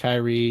the East,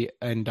 Kyrie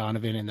and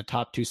Donovan in the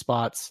top 2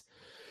 spots.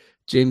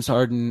 James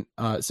Harden,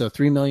 so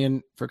 $3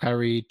 million for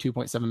Kyrie,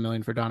 $2.7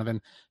 million for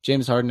Donovan.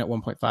 James Harden at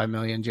 $1.5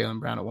 million,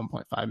 Jaylen Brown at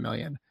 $1.5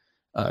 million,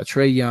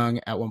 Trae Young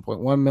at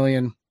 $1.1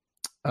 million,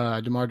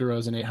 DeMar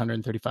DeRozan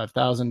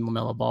 $835,000,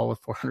 LaMelo Ball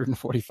with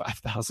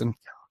 $445,000,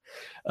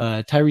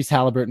 Tyrese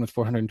Halliburton with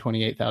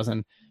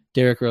 $428,000,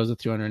 Derrick Rose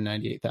with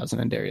 $298,000,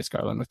 and Darius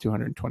Garland with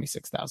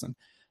 $226,000.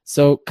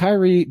 So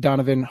Kyrie,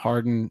 Donovan,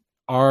 Harden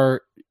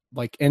are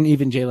like, and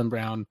even Jaylen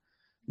Brown,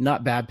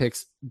 not bad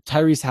picks.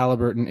 Tyrese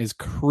Halliburton is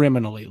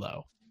criminally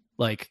low.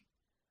 Like,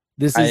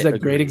 this is a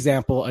great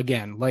example.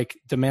 Again, like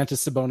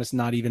Domantas Sabonis,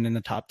 not even in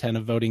the top 10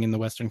 of voting in the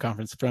Western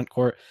Conference front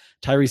court.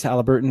 Tyrese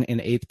Halliburton in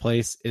 8th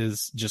place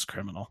is just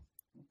criminal.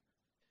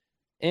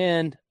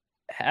 And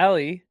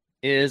Hallie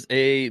is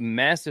a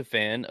massive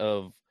fan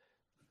of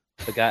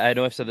the guy. I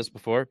know I've said this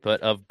before,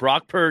 but of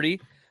Brock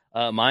Purdy,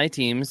 my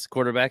team's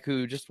quarterback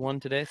who just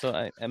won today. So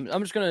I'm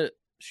just going to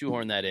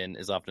shoehorn that in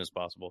as often as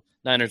possible.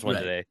 Niners won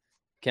today.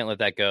 Can't let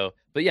that go.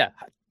 But yeah,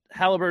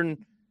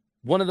 Halliburton,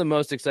 one of the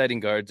most exciting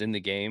guards in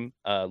the game.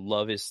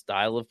 Love his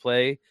style of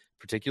play,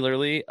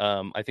 particularly.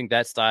 I think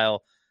that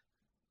style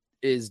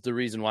is the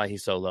reason why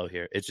he's so low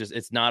here.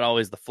 It's not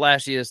always the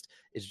flashiest.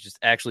 It's just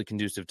actually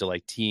conducive to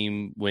like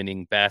team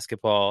winning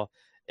basketball.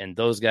 And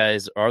those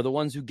guys are the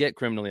ones who get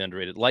criminally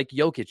underrated, like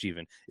Jokic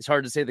even. It's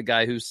hard to say the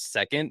guy who's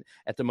second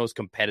at the most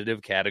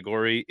competitive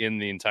category in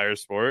the entire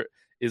sport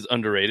is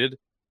underrated.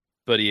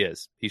 But he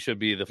is. He should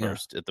be the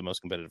first at the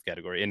most competitive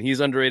category. And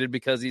he's underrated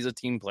because he's a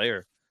team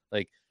player.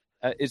 Like,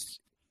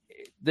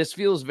 this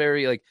feels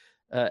very like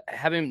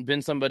having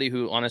been somebody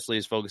who honestly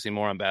is focusing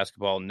more on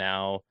basketball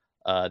now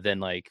than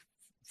like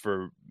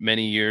for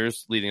many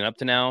years leading up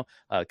to now.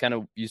 Kind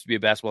of used to be a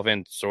basketball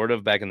fan sort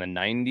of back in the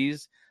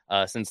 90s.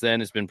 Since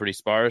then, it's been pretty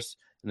sparse.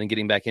 And then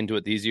getting back into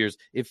it these years,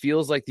 it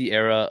feels like the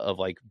era of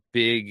like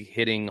big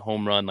hitting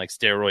home run, like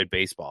steroid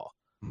baseball.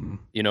 Mm-hmm.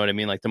 You know what I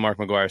mean? Like the Mark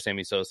McGwire,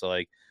 Sammy Sosa,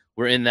 like,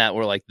 we're in that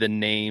where like the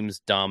names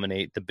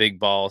dominate, the big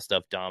ball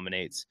stuff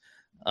dominates.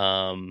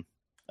 I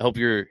hope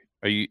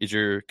is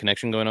your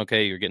connection going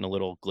okay? You're getting a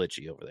little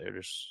glitchy over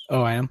there.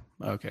 Oh, I am?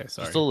 Okay,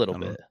 sorry. Just a little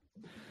bit.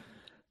 I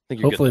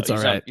think hopefully good, it's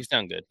all right. You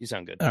sound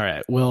good. All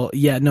right. Well,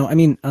 yeah, no, I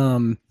mean,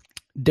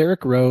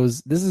 Derrick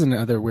Rose, this is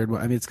another weird one.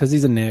 I mean, it's because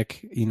he's a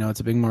Knick, it's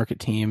a big market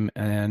team,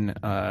 and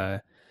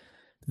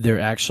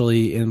they're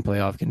actually in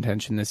playoff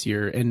contention this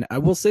year. And I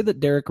will say that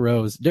Derrick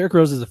Rose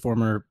is a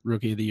former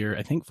Rookie of the Year,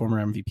 I think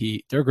former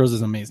MVP. Derrick Rose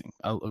is amazing.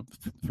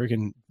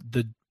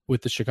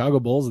 With the Chicago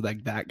Bulls,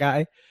 like that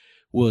guy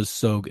was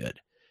so good.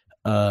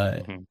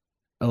 I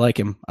like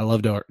him. I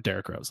love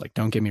Derrick Rose. Like,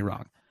 don't get me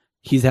wrong.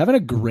 He's having a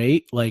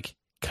great, like,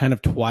 kind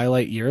of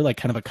twilight year, like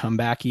kind of a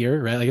comeback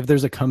year, right? Like if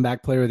there's a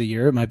comeback player of the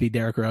year, it might be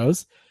Derrick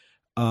Rose,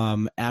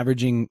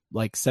 averaging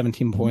like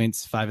 17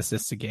 points, 5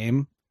 assists a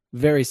game.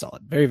 Very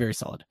solid. Very, very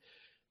solid.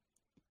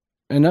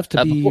 Enough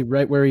to be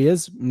right where he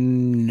is?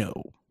 No,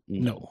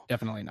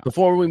 definitely not.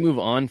 Before we move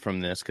on from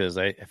this, because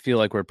I feel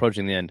like we're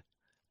approaching the end,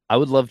 I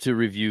would love to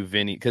review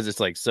Vinny, because it's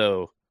like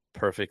so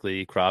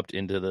perfectly cropped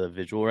into the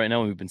visual right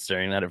now. We've been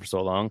staring at it for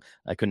so long.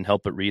 I couldn't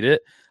help but read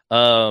it.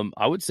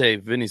 I would say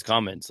Vinny's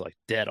comments like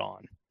dead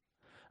on.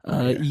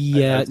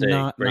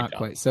 Not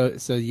quite. So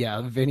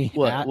yeah, Vinny.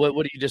 What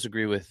do you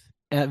disagree with?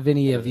 At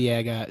Vinny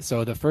Viega.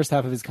 So the first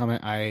half of his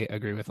comment, I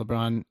agree with.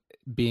 LeBron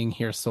being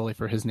here solely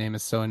for his name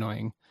is so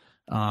annoying.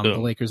 The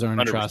Lakers are an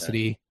 100%.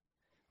 Atrocity.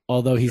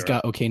 Although he's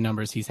got okay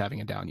numbers, he's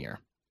having a down year.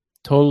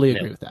 Totally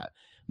agree with that.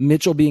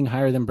 Mitchell being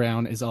higher than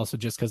Brown is also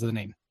just because of the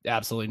name.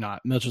 Absolutely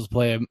not. Mitchell's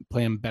playing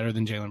better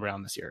than Jaylen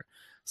Brown this year.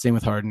 Same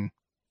with Harden.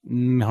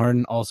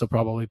 Harden also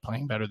probably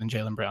playing better than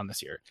Jaylen Brown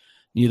this year.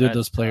 Neither of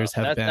those players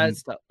have been.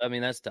 That's tough. I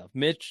mean, that's tough.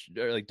 Mitch,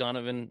 or like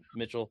Donovan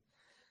Mitchell.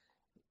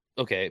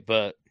 Okay,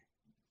 but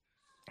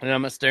and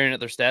I'm not staring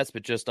at their stats,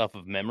 but just off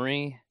of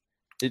memory,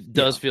 it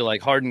does feel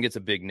like Harden gets a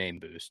big name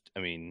boost. I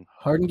mean,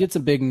 Harden gets a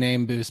big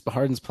name boost, but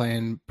Harden's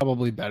playing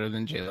probably better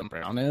than Jaylen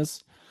Brown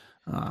is.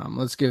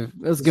 Let's give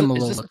him a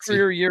little. Is this a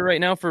career year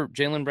right now for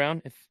Jaylen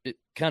Brown? If it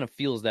kind of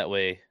feels that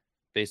way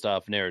based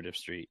off Narrative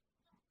Street.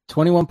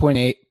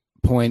 21.8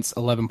 points,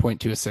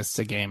 11.2 assists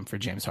a game for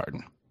James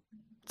Harden.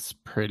 It's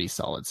pretty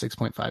solid.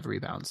 6.5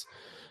 rebounds.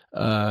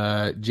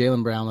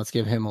 Jaylen Brown, let's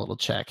give him a little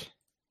check.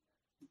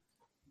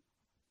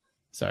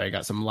 Sorry, I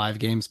got some live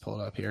games pulled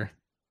up here.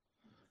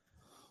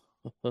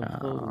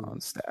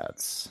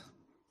 Stats.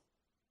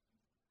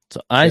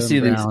 So I Jaylen see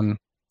Brown,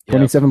 these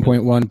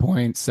 27.1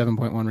 points,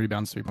 7.1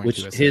 rebounds, 3.2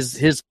 which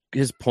assists.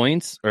 his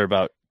points are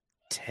about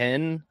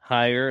 10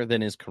 higher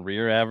than his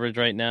career average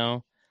right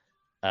now.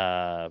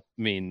 I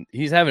mean,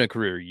 he's having a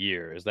career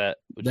year. Is that?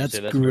 That's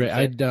great.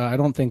 I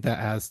don't think that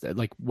has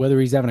like whether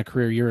he's having a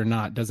career year or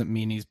not doesn't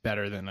mean he's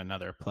better than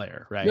another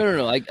player, right?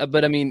 No.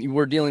 But I mean,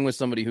 we're dealing with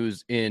somebody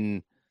who's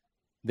in.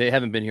 They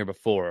haven't been here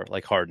before,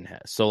 like Harden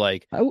has. So,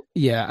 like,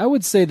 I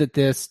would say that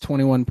this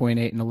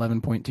 21.8 and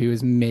 11.2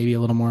 is maybe a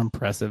little more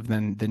impressive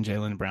than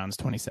Jaylen Brown's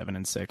 27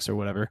 and 6 or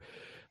whatever.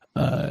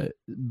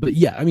 But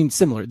yeah, I mean,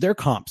 similar. They're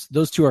comps.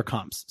 Those two are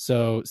comps.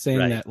 So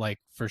saying that, like,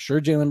 for sure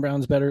Jaylen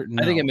Brown's better,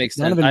 no. I think it makes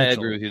sense. I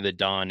agree with you that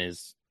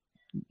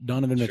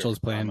Donovan Mitchell is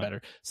playing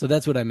better. So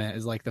that's what I meant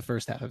is like the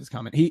first half of his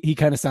comment. He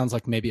kind of sounds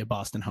like maybe a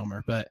Boston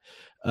homer, but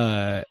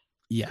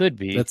yeah, could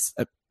be.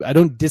 I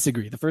don't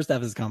disagree. The first half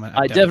of his comment,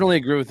 I definitely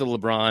agree with the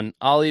LeBron.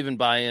 I'll even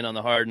buy in on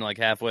the Harden like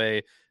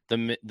halfway.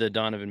 The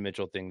Donovan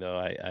Mitchell thing,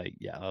 though,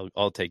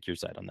 I'll take your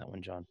side on that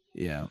one, John.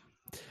 Yeah.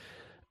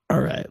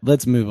 All right,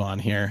 let's move on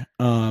here.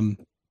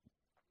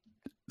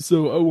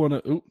 So I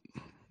want to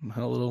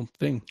a little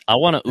thing. I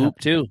want to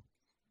too.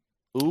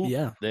 Oop,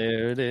 yeah,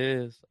 there it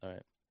is. All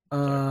right.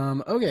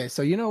 Okay,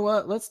 so you know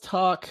what? Let's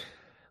talk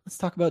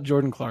about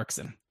Jordan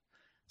Clarkson.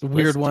 It's a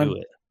weird one.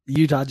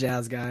 Utah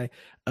Jazz guy.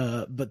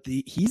 But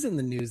he's in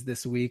the news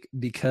this week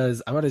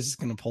because I was just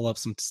going to pull up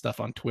some stuff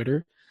on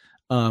Twitter.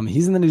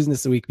 He's in the news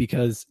this week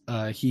because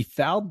he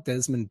fouled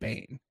Desmond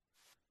Bane.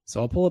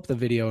 So I'll pull up the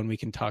video and we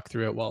can talk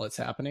through it while it's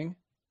happening.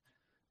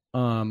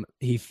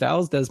 He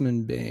fouls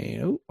Desmond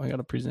Bane. Oh, I got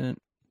to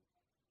present.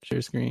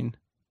 Share screen.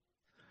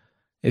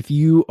 If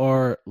you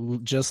are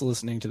just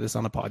listening to this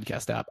on a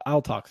podcast app,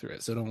 I'll talk through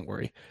it, so don't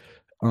worry.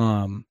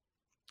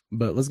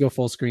 But let's go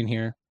full screen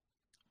here.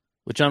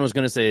 What John was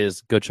going to say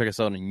is go check us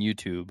out on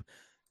YouTube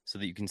so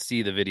that you can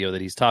see the video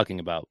that he's talking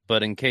about.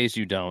 But in case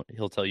you don't,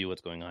 he'll tell you what's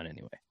going on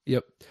anyway.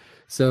 Yep.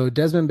 So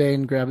Desmond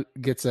Bane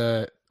gets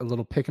a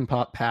little pick and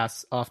pop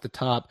pass off the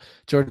top.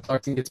 Jordan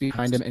Clarkson gets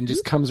behind him and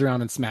just comes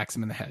around and smacks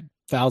him in the head.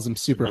 Fouls him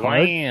super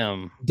hard.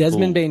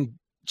 Desmond Bane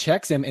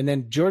checks him, and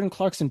then Jordan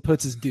Clarkson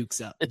puts his dukes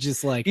up.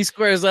 Just like he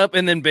squares up,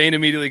 and then Bane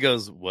immediately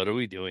goes, "What are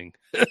we doing?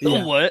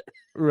 What?"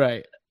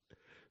 Right.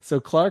 So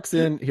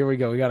Clarkson, here we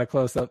go. We got a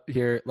close up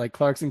here. Like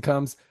Clarkson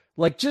comes,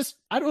 like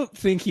I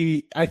think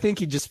he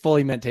just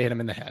fully meant to hit him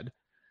in the head.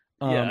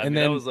 And then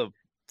that was a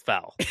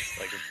foul,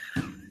 like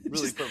a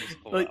really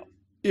purposeful foul.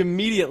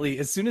 Immediately,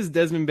 as soon as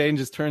Desmond Bane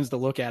just turns to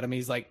look at him,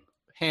 he's like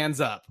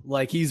hands up,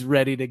 like he's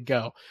ready to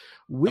go.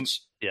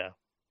 Which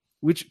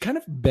kind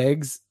of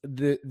begs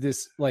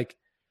this like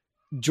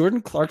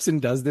Jordan Clarkson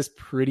does this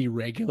pretty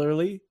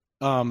regularly.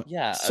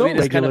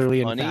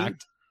 Regularly, in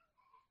fact.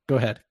 Go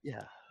ahead.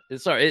 Yeah.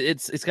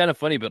 It's kind of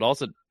funny, but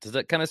also does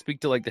that kind of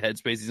speak to like the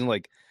headspace? He's in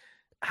like,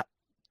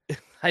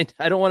 I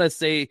don't want to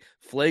say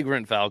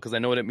flagrant foul because I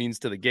know what it means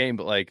to the game,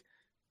 but like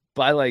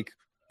by like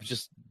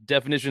just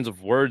definitions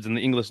of words in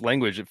the English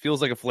language, it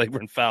feels like a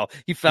flagrant foul.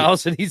 He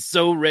fouls and he's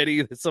so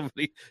ready that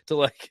somebody to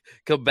like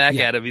come back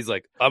at him. He's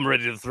like, I'm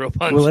ready to throw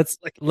punch. Well,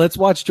 let's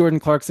watch Jordan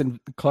Clarkson's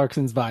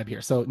vibe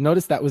here. So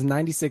notice that was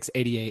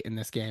 96-88 in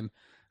this game.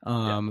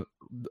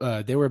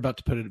 They were about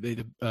to put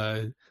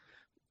it.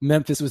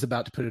 Memphis was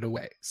about to put it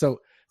away. So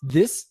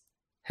this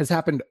has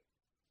happened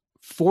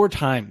 4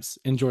 times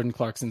in Jordan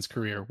Clarkson's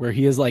career where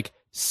he is like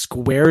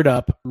squared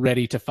up,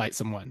 ready to fight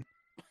someone.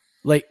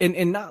 Like,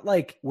 and not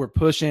like we're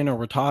pushing or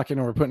we're talking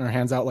or we're putting our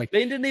hands out. Like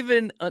they didn't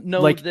even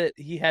know that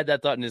he had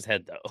that thought in his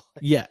head, though.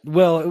 Yeah,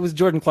 well, it was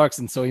Jordan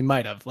Clarkson, so he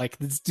might have. Like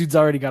this dude's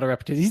already got a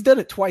reputation. He's done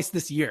it twice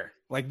this year.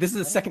 Like this is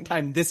the second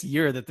time this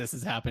year that this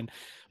has happened.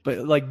 But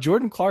like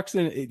Jordan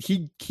Clarkson,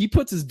 he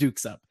puts his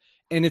dukes up,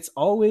 and it's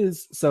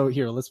always so.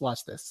 Here, let's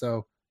watch this.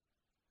 So,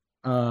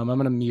 I'm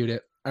gonna mute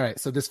it. All right.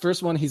 So this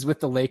first one, he's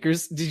with the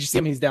Lakers. Did you see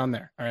him? He's down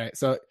there. All right.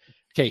 So,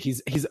 okay,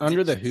 he's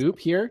under the hoop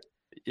here.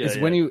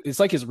 When it's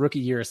like his rookie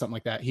year or something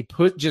like that. He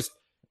just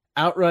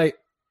outright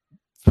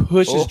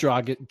pushes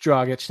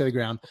Dragic to the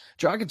ground.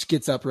 Dragic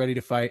gets up ready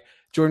to fight.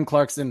 Jordan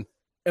Clarkson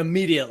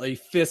immediately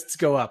fists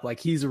go up like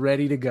he's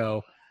ready to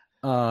go.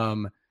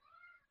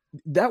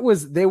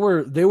 They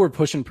were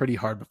pushing pretty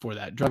hard before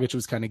that. Dragic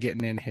was kind of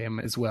getting in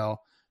him as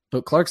well,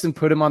 but Clarkson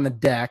put him on the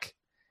deck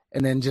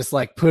and then just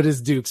like put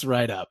his dukes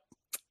right up.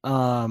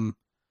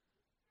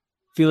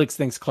 Felix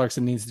thinks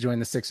Clarkson needs to join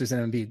the Sixers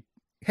and Embiid.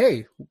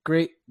 Hey,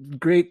 great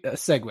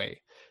segue.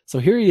 So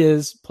here he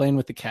is playing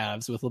with the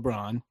Cavs with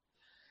LeBron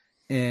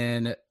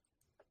and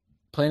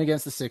playing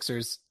against the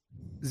Sixers.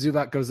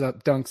 Zubac goes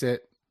up, dunks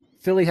it.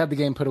 Philly had the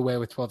game put away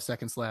with 12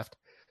 seconds left.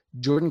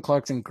 Jordan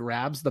Clarkson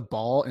grabs the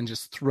ball and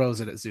just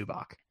throws it at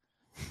Zubac.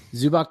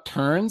 Zubac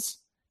turns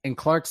and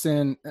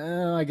Clarkson,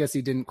 I guess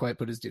he didn't quite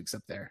put his dukes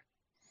up there.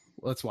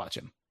 Let's watch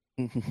him.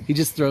 He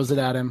just throws it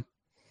at him.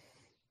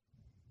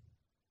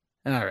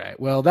 All right.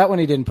 Well, that one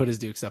he didn't put his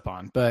dukes up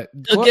on, but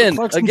again,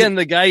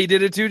 the guy he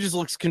did it to just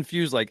looks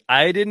confused. Like,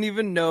 I didn't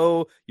even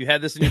know you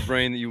had this in your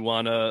brain that you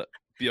want to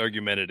be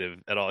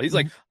argumentative at all. He's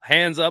like,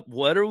 hands up.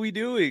 What are we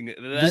doing?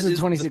 This is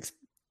 26.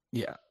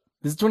 Yeah.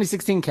 This is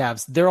 2016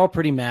 Cavs. They're all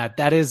pretty mad.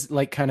 That is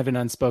like kind of an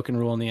unspoken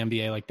rule in the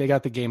NBA. Like they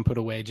got the game put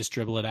away, just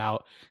dribble it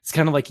out. It's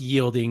kind of like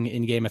yielding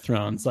in Game of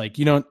Thrones. Like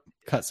you don't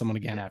cut someone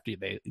again after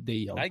they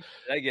yield. I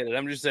get it.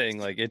 I'm just saying,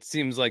 like, it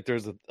seems like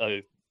there's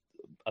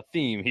a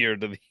theme here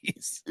to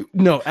these.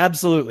 No,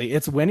 absolutely.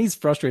 It's when he's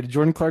frustrated.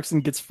 Jordan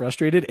Clarkson gets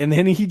frustrated and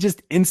then he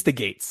just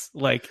instigates.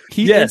 Like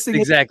yes,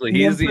 exactly.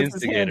 He is the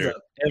instigator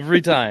every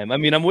time. I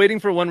mean, I'm waiting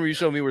for one where you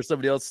show me where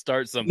somebody else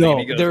starts something. No,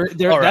 and he goes,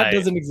 that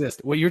doesn't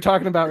exist. What you're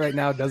talking about right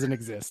now doesn't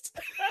exist.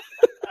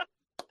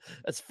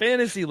 That's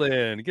fantasy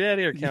land. Get out of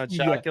here, Count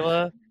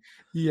Chocula.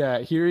 Yeah,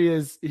 here he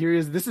is.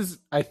 This is,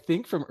 I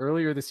think, from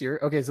earlier this year.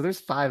 Okay, so there's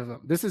 5 of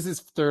them. This is his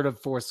third of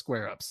 4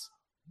 square ups.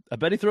 I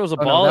bet he throws a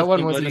ball. No, that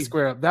one wasn't a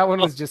square up. That one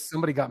was just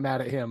somebody got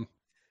mad at him.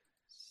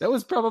 That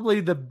was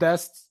probably the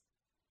best.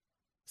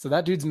 So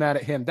that dude's mad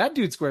at him. That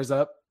dude squares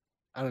up.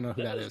 I don't know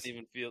who that is.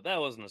 That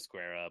wasn't a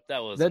square up.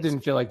 That didn't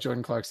feel like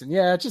Jordan Clarkson.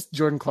 Yeah, just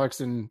Jordan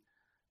Clarkson.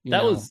 I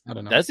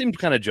don't know. That seemed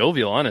kind of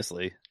jovial,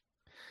 honestly.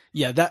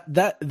 Yeah,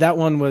 that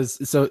one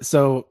was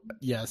so.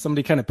 Yeah,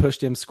 somebody kind of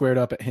pushed him, squared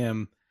up at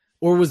him.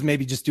 Or was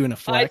maybe just doing a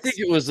flex. I think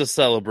it was a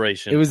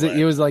celebration. It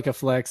was like a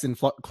flex, and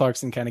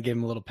Clarkson kind of gave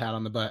him a little pat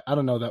on the butt. I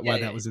don't know why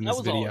that was in this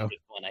video. All in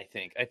one, I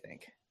think.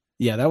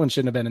 Yeah, that one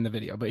shouldn't have been in the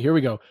video. But here we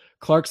go.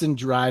 Clarkson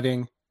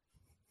driving.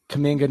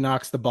 Kaminga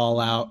knocks the ball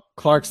out.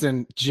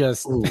 Clarkson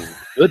just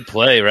good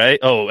play, right?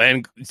 Oh,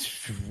 and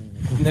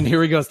then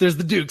here he goes. There's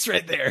the Dukes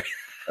right there.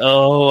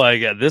 Oh, I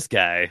got this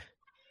guy.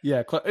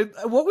 Yeah,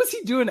 what was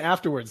he doing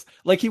afterwards?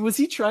 Like was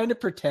he trying to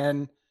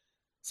pretend?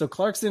 So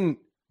Clarkson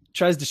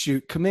tries to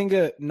shoot.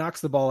 Kaminga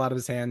knocks the ball out of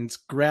his hands,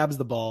 grabs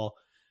the ball.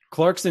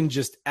 Clarkson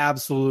just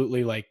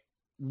absolutely like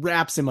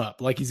wraps him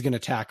up like he's going to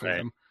tackle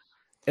him.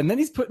 And then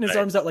he's putting his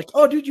arms out like,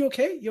 oh, dude, you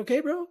okay? You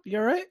okay, bro? You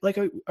all right? Like,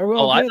 are we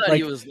all good? I thought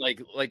he was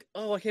like,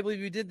 oh, I can't believe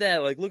you did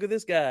that. Like, look at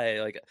this guy.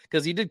 Like,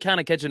 because he did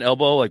kind of catch an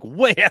elbow like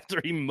way after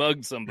he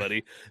mugged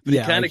somebody. But he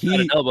kind of got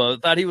an elbow. I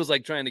thought he was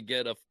like trying to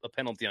get a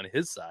penalty on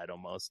his side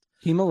almost.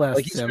 He molested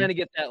like he's trying to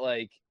get that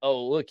like,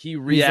 oh, look, he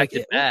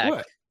reacted back.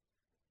 What?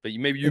 But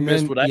maybe you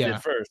missed what I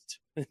did first.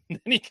 And then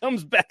he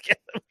comes back at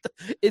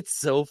him. It's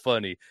so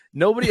funny.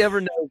 Nobody ever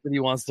knows that he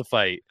wants to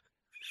fight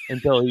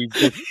until he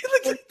just,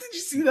 did you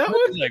see that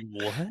one? Like,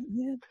 what,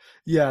 man?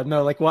 Yeah,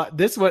 no, like what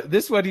this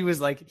one he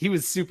was like, he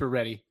was super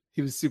ready.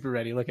 He was super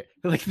ready. Like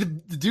the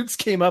Dukes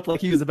came up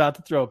like he was about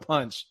to throw a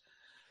punch.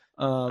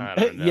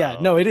 Yeah,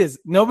 no, it is.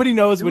 Nobody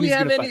knows when he's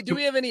going to fight. Do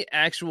we have any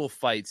actual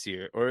fights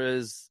here? Or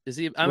is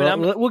he? I mean,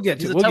 we'll get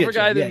to he's a tougher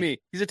guy than me.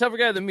 He's a tougher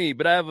guy than me,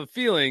 but I have a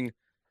feeling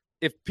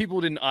if people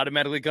didn't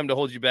automatically come to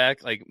hold you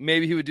back, like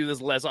maybe he would do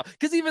this less.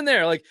 Because even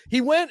there, like he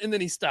went and then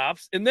he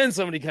stops, and then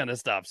somebody kind of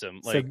stops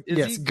him. Like, so,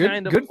 yes,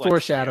 good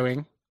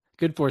foreshadowing.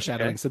 Good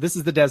foreshadowing. Okay. So this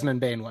is the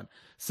Desmond Bane one.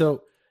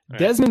 So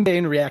Desmond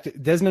Bane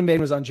reacted. Desmond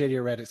Bane was on JJ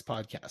Redick's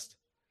podcast,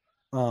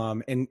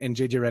 and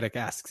JJ Redick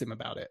asks him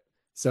about it.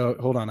 So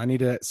hold on, I need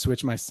to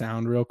switch my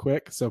sound real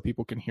quick so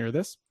people can hear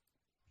this.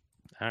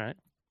 All right,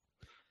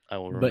 I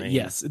will. But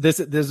yes,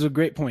 this is a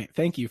great point.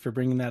 Thank you for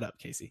bringing that up,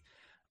 Casey.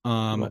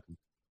 I'm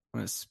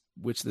going to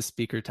switch the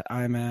speaker to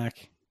iMac.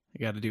 I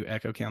got to do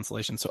echo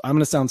cancellation. So I'm going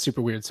to sound super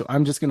weird. So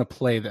I'm just going to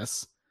play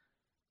this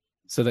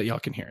so that y'all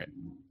can hear it.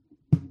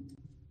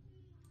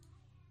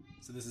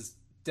 So this is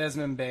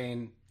Desmond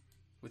Bane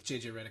with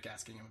JJ Redick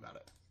asking him about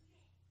it.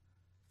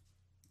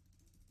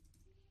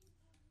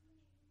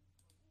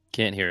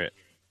 Can't hear it.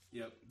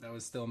 Yep, that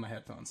was still in my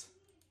headphones.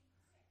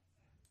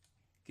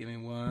 Give me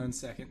 1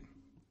 second.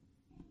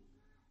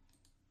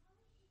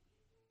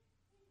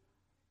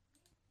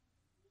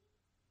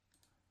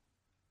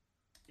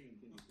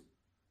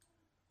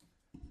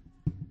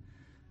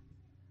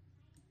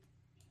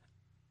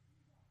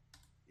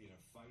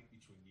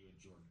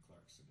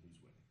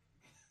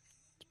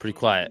 Pretty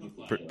quiet.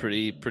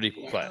 Pretty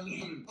quiet.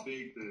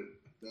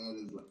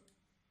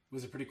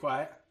 Was it pretty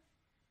quiet?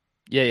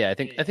 Yeah.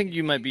 I think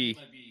you might be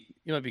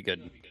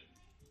good.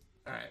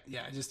 All right.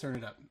 Yeah, I just turned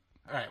it up.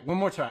 All right. One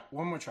more try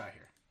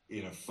here.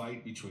 In a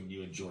fight between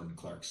you and Jordan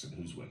Clarkson,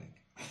 who's winning?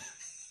 I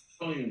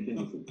don't even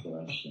think it's a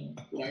question.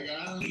 Like,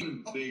 I don't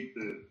even think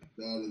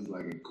that is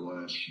like a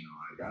question.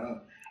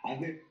 Like, I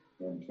think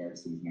Jordan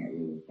Clarkson's not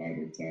really a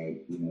fighter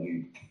type. You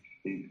know,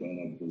 he's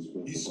done up his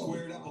foot. He's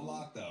squared up a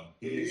lot, though.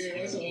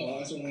 That's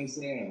what I'm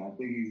saying. I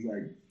think he's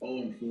like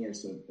 0-4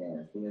 so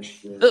far.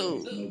 First,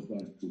 no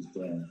punches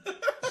done.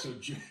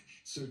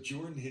 So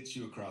Jordan hits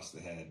you across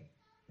the head,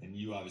 and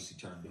you obviously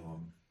turn to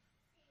him.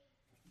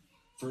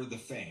 For the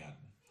fan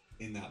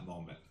in that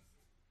moment,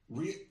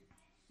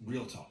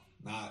 real talk,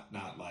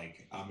 not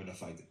like I'm gonna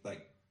fight.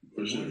 Like,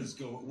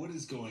 what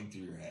is going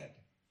through your head?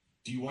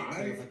 Do you want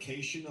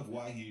clarification of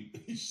why he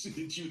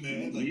hit you in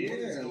the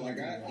head? Like,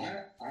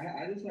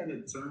 I just had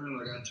to turn.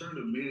 Like, I turned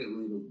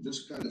immediately to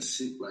just kind of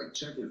see, like,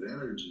 check his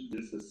energy,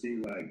 just to see,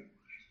 like,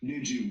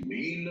 did you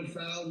mean to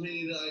foul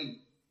me? Like,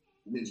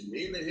 did you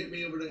mean to hit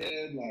me over the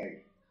head?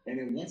 Like, and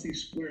then once he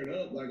squared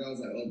up, like, I was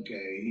like,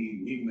 okay,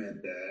 he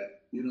meant that.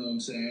 You know what I'm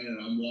saying? And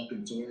I'm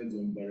walking towards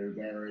him, but it's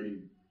already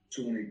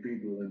too many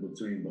people in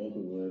between both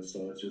of us.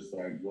 So it's just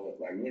like I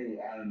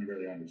didn't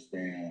really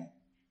understand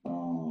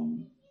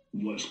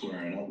what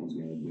squaring up was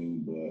gonna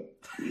do. But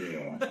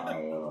yeah,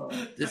 I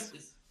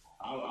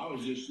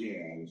was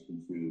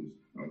confused.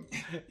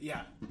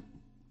 Yeah.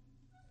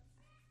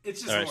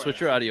 It's just All right,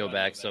 switch your audio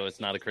back so it's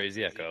not a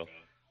crazy echo. All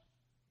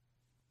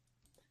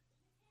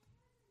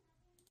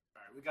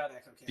right, we got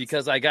echo cancel.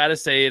 Because I gotta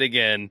say it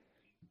again,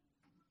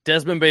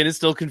 Desmond Bain is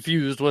still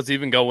confused what's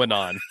even going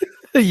on.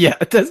 Yeah,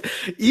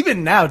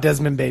 even now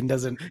Desmond Bain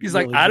doesn't. He's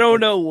like, I don't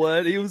know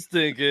what he was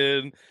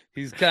thinking.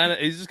 He's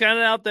just kind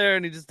of out there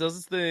and he just does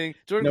his thing.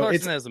 Jordan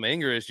Clarkson has some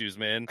anger issues,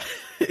 man.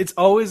 It's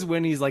always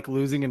when he's like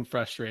losing and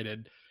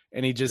frustrated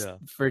and he just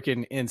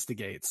freaking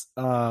instigates.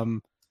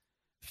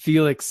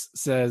 Felix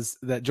says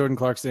that Jordan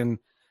Clarkson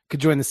could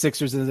join the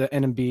Sixers and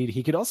Embiid.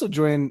 He could also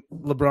join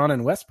LeBron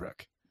and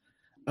Westbrook.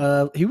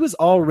 He was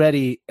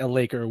already a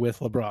Laker with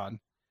LeBron,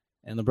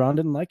 and LeBron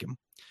didn't like him.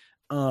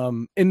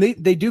 And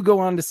they do go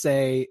on to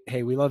say,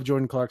 hey, we love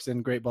Jordan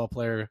Clarkson, great ball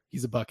player.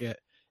 He's a bucket.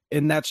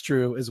 And that's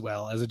true as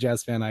well. As a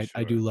Jazz fan,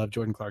 I do love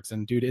Jordan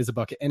Clarkson. Dude is a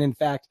bucket. And in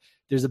fact,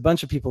 there's a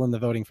bunch of people in the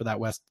voting for that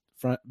West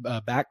front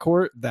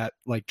backcourt that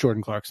like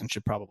Jordan Clarkson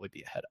should probably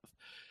be ahead of.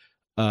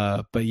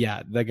 But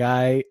yeah, the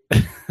guy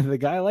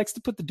likes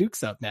to put the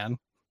dukes up, man.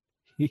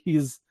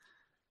 He's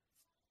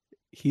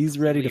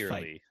ready to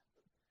fight.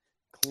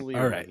 Clearly,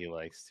 all right. He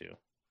likes to.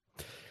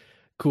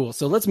 Cool.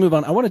 So let's move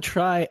on. I want to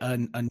try a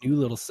new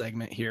little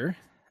segment here.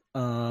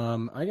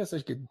 I guess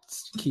I could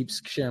keep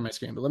sharing my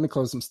screen, but let me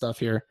close some stuff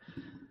here.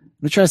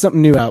 Let me try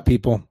something new out,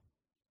 people.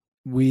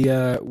 We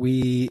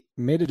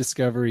made a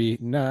discovery.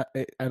 I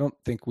don't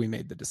think we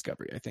made the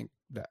discovery. I think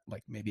that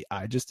like maybe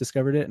I just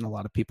discovered it and a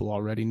lot of people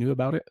already knew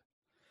about it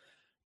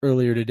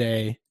earlier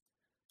today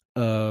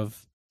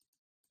of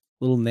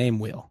little name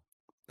wheel.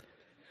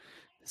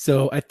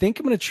 So I think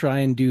I'm going to try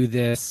and do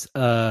this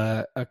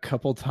a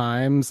couple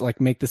times, like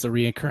make this a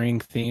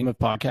reoccurring theme of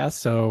podcasts.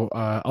 So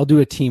I'll do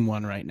a team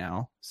one right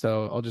now.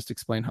 So I'll just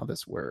explain how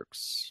this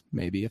works.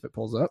 Maybe if it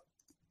pulls up.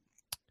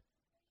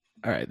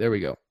 All right, there we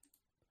go.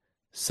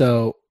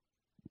 So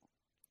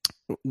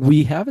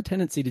we have a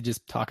tendency to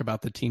just talk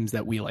about the teams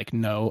that we like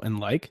know and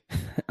like,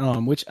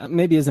 which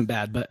maybe isn't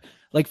bad. But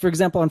like, for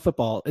example, on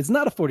football, it's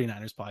not a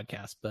 49ers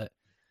podcast, but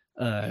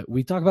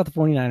we talk about the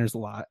 49ers a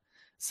lot.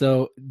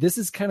 So this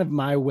is kind of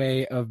my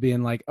way of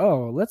being like,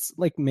 oh, let's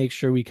like make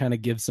sure we kind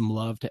of give some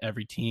love to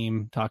every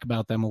team, talk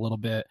about them a little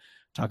bit,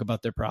 talk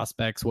about their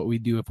prospects, what we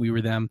do if we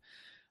were them.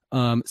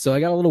 So I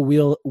got a little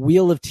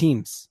wheel of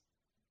teams.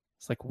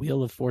 It's like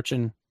Wheel of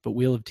Fortune, but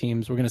Wheel of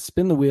Teams. We're going to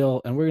spin the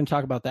wheel and we're going to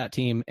talk about that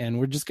team. And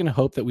we're just going to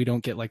hope that we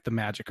don't get like the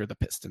Magic or the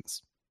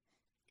Pistons.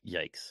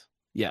 Yikes.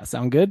 Yeah.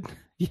 Sound good?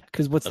 Yeah.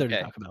 Cause what's there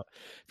to talk about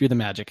if you're the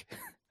Magic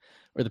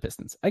or the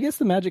Pistons? I guess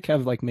the Magic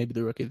have like maybe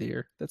the Rookie of the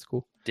Year. That's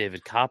cool.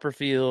 David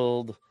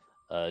Copperfield,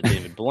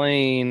 David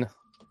Blaine.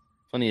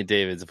 Plenty of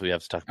Davids if we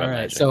have to talk about All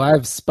right. Magic. So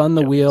I've spun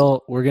the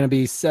wheel. We're going to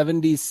be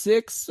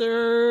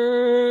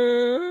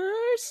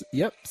 76ers.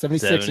 Yep.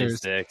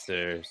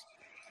 76ers.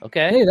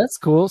 Okay. Hey, that's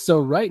cool. So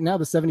right now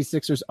the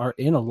 76ers are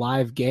in a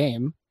live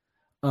game.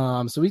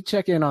 So we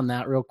check in on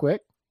that real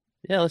quick.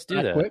 Yeah, let's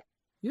do that. Quick.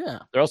 Yeah.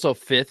 They're also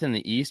fifth in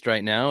the East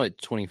right now at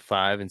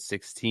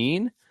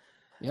 25-16.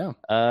 Yeah.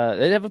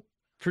 They have a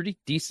pretty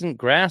decent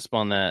grasp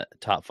on that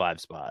top 5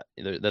 spot.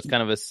 That's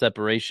kind of a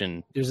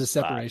separation. There's a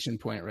separation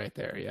point right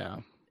there. Yeah.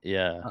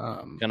 Yeah.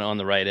 Kind of on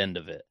the right end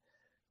of it.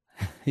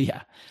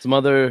 Yeah. Some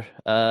other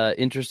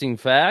interesting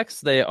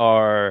facts. They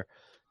are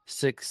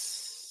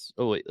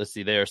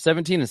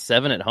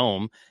 17-7 at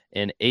home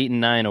and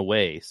 8-9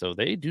 away. So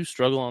they do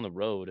struggle on the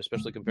road,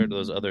 especially compared to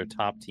those other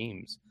top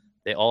teams.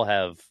 They all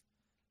have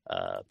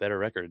better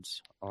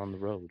records on the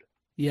road.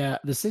 Yeah,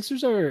 the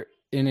Sixers are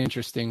an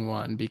interesting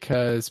one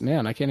because,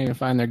 man, I can't even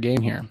find their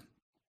game here.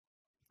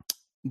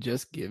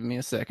 Just give me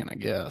a second, I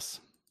guess.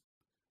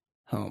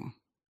 Home.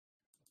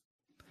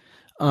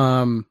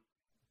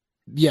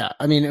 Yeah,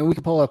 I mean, and we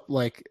can pull up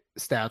like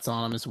stats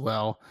on them as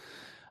well.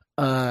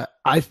 The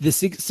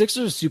Sixers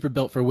are super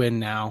built for win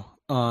now.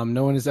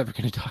 No one is ever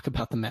going to talk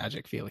about the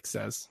Magic, Felix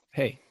says.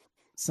 Hey,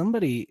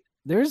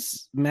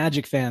 there's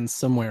Magic fans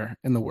somewhere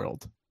in the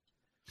world.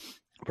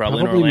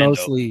 Probably in Orlando.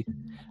 Mostly,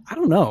 I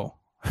don't know.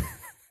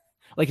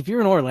 Like if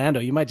you're in Orlando,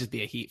 you might just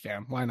be a Heat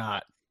fan. Why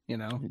not? You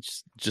know,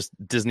 just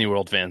Disney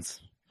World fans.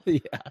 Yeah.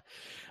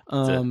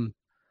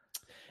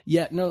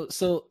 Yeah, no.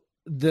 So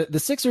the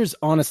Sixers,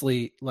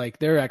 honestly, like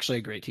they're actually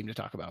a great team to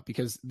talk about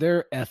because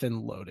they're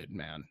effing loaded,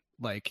 man.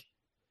 Like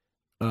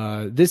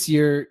this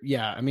year,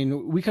 yeah. I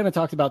mean, we kind of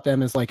talked about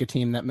them as like a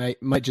team that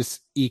might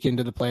just eke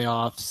into the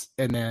playoffs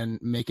and then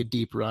make a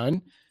deep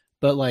run.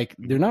 But like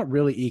they're not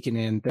really eking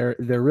in. They're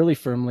really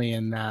firmly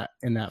in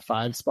that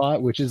 5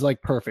 spot, which is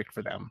like perfect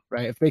for them,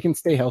 right? If they can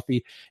stay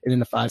healthy and in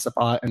the 5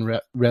 spot and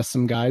rest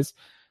some guys,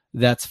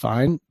 that's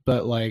fine.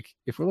 But like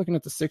if we're looking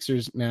at the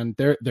Sixers, man,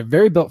 they're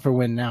very built for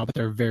win now, but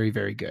they're very,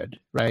 very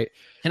good, right?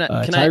 Can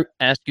I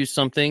ask you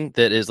something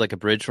that is like a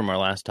bridge from our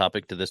last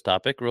topic to this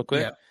topic, real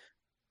quick? Yeah.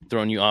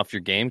 Throwing you off your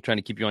game, trying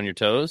to keep you on your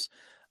toes.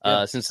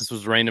 Yeah. Since this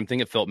was a random thing,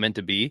 it felt meant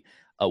to be.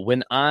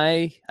 When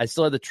I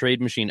still had the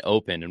trade machine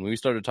open, and when we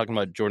started talking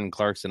about Jordan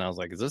Clarkson, I was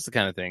like, is this the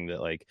kind of thing that,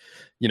 like,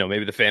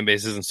 maybe the fan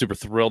base isn't super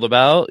thrilled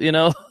about,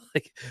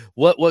 like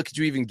what could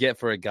you even get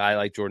for a guy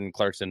like Jordan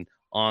Clarkson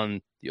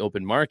on the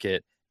open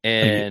market?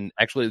 And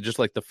actually just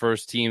like the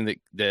first team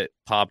that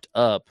popped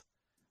up,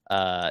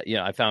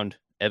 I found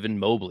Evan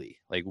Mobley.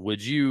 Like,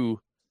 would you,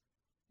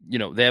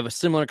 they have a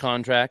similar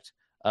contract.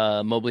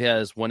 Mobley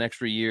has one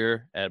extra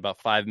year at about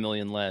 $5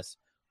 million less.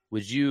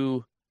 Would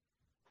you,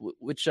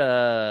 which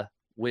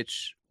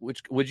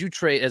would you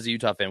trade as a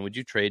Utah fan? Would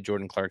you trade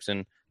Jordan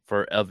Clarkson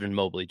for Evan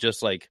Mobley?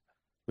 Just like,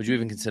 would you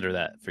even consider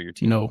that for your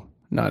team? No,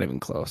 not even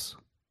close.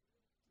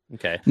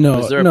 Okay.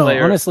 No.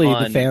 Honestly,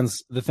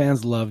 the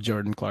fans love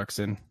Jordan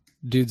Clarkson.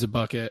 Dude's a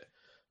bucket.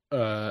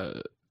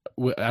 I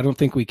don't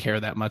think we care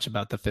that much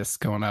about the fists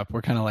going up.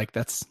 We're kind of like,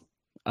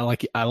 I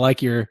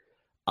like your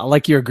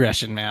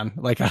aggression, man.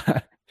 Like,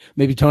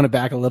 maybe tone it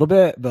back a little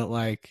bit, but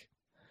like,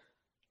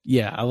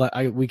 yeah,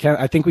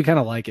 I think we kind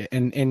of like it.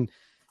 And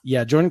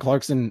yeah, Jordan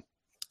Clarkson,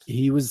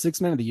 he was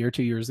Sixth Man of the Year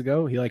 2 years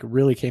ago. He like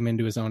really came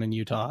into his own in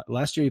Utah.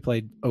 Last year he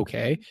played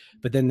okay,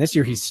 but then this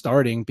year he's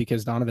starting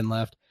because Donovan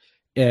left,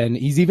 and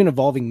he's even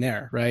evolving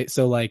there, right?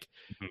 So like,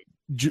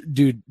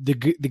 dude, the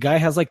guy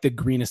has like the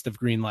greenest of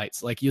green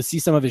lights. Like, you'll see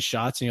some of his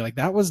shots and you're like,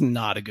 that was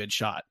not a good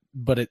shot,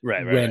 but it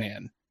went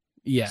in.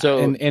 Yeah. So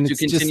and it's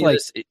just like,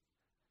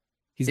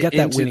 he's got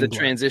that winning blood.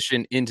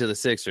 Transition into the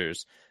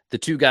Sixers. The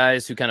two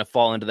guys who kind of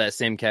fall into that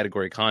same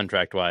category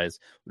contract wise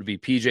would be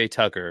PJ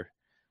Tucker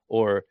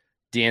or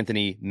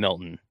DeAnthony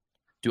Melton.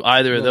 Do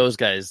either of those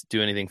guys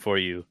do anything for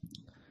you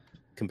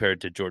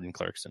compared to Jordan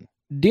Clarkson?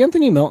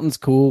 DeAnthony Melton's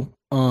cool.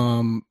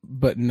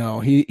 But no,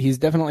 he's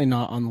definitely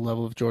not on the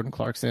level of Jordan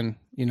Clarkson.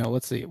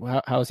 Let's see.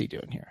 How's he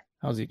doing here?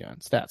 How's he doing?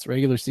 Stats,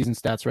 regular season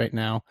stats right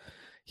now.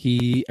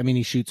 He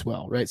shoots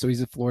well, right? So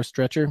he's a floor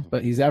stretcher,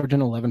 but he's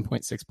averaging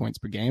 11.6 points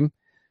per game.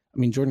 I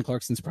mean, Jordan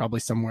Clarkson's probably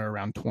somewhere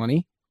around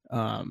 20,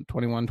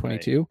 21,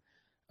 22.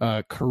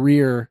 Right.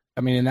 Career,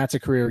 and that's a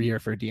career year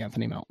for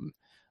DeAnthony Melton.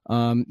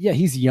 Yeah,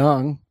 he's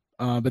young,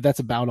 but that's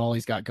about all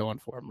he's got going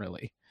for him,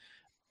 really.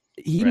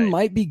 He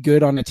might be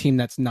good on a team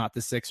that's not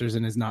the Sixers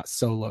and is not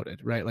so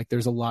loaded, right? Like,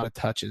 there's a lot of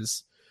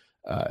touches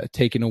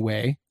taken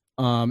away.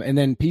 And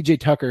then PJ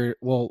Tucker,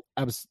 well,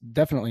 I was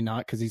definitely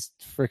not, because he's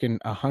freaking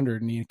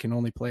 100 and he can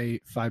only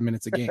play 5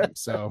 minutes a game.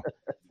 So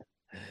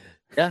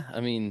yeah,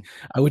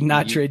 I would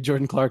not trade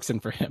Jordan Clarkson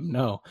for him.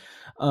 No.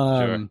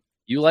 Sure.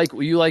 You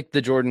like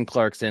the Jordan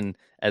Clarkson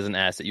as an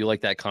asset. You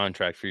like that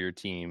contract for your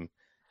team,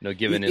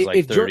 given his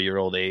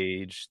 30-year-old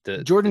age.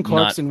 Jordan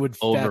Clarkson would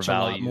fetch a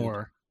lot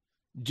more.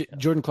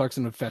 Jordan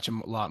Clarkson would fetch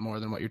him a lot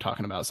more than what you're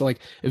talking about. So like,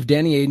 if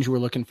Danny Ainge were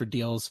looking for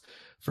deals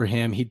for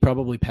him, he'd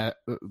probably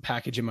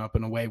package him up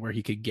in a way where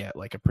he could get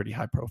like a pretty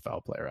high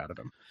profile player out of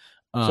him.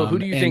 So who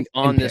do you think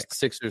on this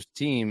Sixers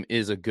team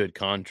is a good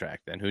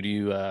contract then? Who do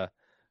you, I'm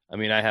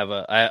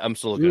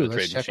still looking at the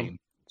trade machine.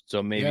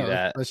 So maybe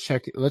let's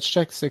check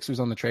the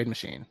Sixers on the trade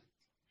machine.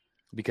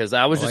 Because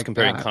I was just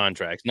comparing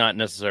contracts, not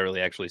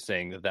necessarily actually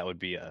saying that would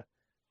be a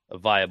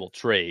viable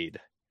trade.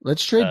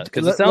 Let's trade,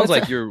 because it sounds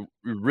like you're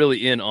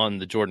really in on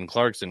the Jordan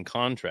Clarkson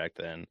contract.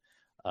 Then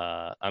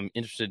I'm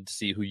interested to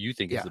see who you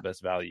think is the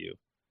best value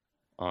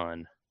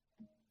on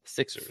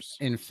Sixers.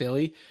 In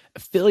Philly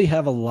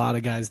have a lot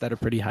of guys that are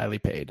pretty highly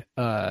paid.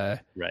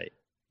 Right.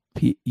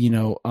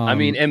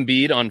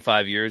 Embiid on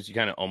 5 years, you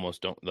kind of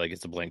almost don't like,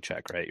 it's a blank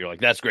check, right? You're like,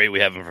 that's great, we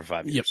have him for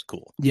 5 years. Yep.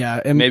 Cool. Yeah,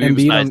 and maybe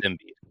besides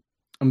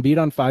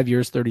Embiid on 5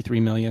 years,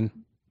 $33 million.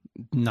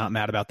 Not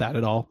mad about that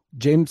at all.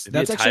 James,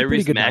 that's actually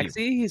pretty good.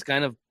 Maxey, he's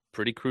kind of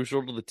pretty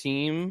crucial to the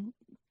team.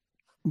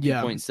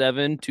 Yeah.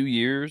 2.7, 2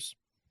 years.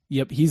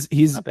 Yep. He's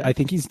I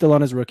think he's still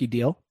on his rookie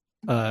deal.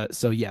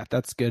 So yeah,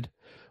 that's good.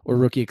 Or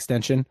rookie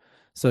extension.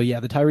 So yeah,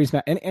 the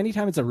Tyrese and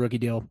anytime it's a rookie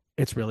deal,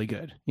 it's really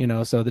good.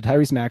 So the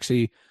Tyrese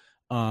Maxey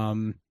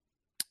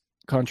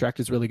contract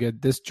is really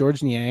good. This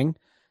George Niang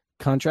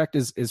contract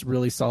is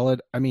really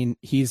solid.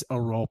 He's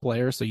a role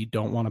player, so you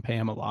don't want to pay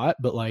him a lot,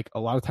 but like a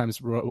lot of times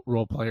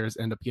role players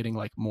end up getting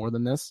like more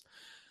than this.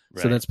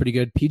 Right. So that's pretty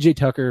good. PJ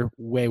Tucker,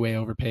 way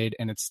overpaid,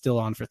 and it's still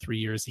on for 3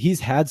 years. He's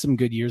had some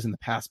good years in the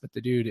past, but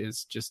the dude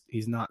is just,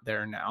 he's not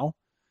there now.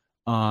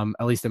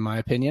 At least in my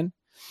opinion.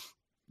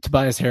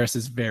 Tobias Harris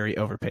is very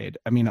overpaid.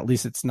 At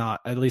least it's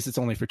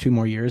only for 2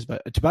 more years,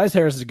 but Tobias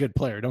Harris is a good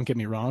player. Don't get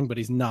me wrong, but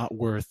he's not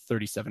worth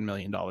 $37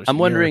 million. I'm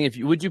wondering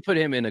would you put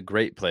him in a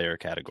great player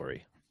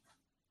category?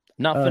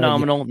 Not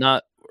phenomenal,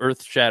 not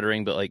earth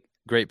shattering, but like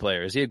great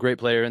player. Is he a great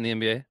player in the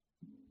NBA?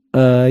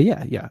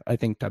 Yeah. I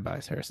think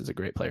Tobias Harris is a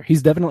great player.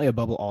 He's definitely a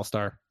bubble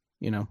all-star,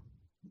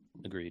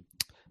 Agreed.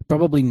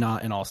 Probably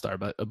not an all-star,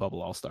 but a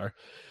bubble all-star.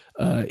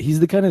 He's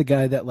the kind of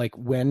guy that like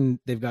when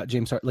they've got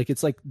James Harden, like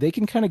it's like they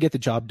can kind of get the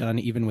job done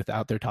even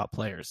without their top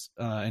players.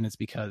 And it's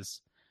because,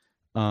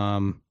 you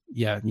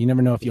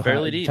never know if you'll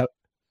have.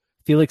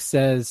 Felix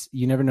says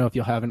you never know if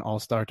you'll have an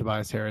all-star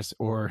Tobias Harris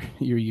or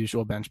your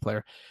usual bench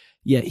player.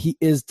 Yeah, he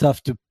is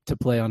tough to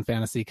play on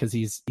fantasy because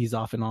he's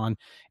off and on,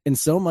 and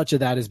so much of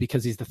that is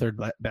because he's the third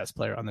best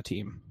player on the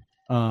team.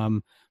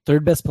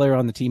 Third best player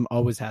on the team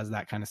always has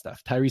that kind of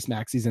stuff. Tyrese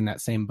Maxey's in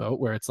that same boat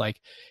where it's like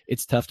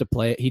it's tough to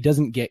play. He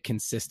doesn't get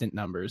consistent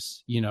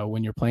numbers,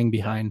 when you're playing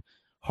behind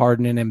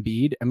Harden and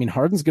Embiid. I mean,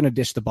 Harden's going to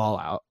dish the ball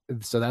out,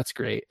 so that's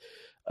great.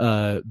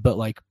 But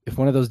like if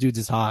one of those dudes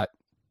is hot,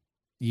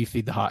 you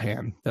feed the hot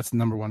hand. That's the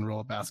number one rule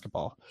of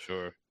basketball.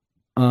 Sure.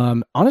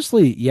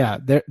 Honestly, yeah,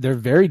 they're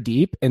very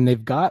deep and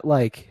they've got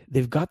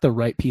the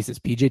right pieces.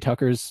 PJ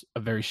Tucker's a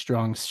very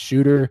strong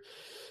shooter.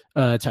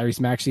 Tyrese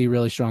Maxey,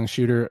 really strong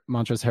shooter.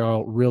 Montrezl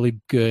Harrell,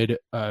 really good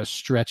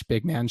stretch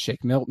big man.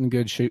 Shake Milton,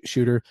 good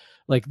shooter.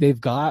 Like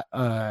they've got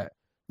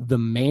the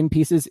main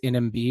pieces in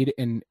Embiid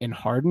and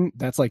Harden.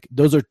 That's like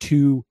those are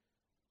two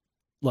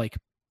like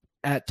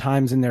at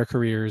times in their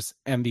careers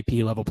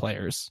MVP level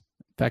players.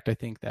 In fact, I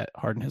think that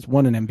Harden has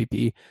won an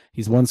MVP.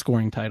 He's won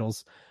scoring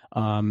titles.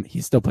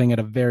 He's still playing at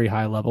a very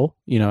high level,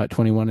 at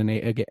 21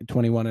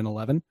 and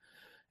 11.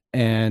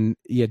 And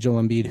yeah,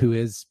 Joel Embiid, who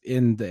is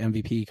in the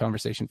MVP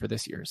conversation for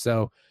this year.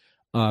 So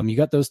you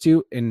got those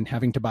two, and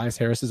having Tobias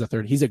Harris as a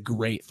third. He's a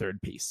great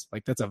third piece.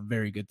 Like that's a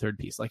very good third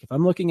piece. Like if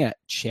I'm looking at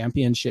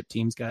championship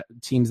teams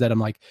that I'm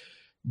like,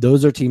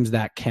 those are teams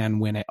that can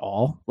win it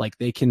all. Like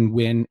they can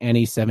win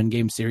any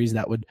 7-game series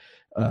that would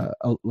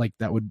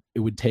it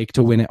would take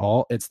to win it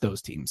all. It's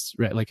those teams,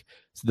 right? Like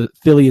so the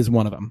Philly is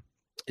one of them.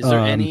 Is there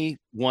any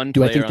one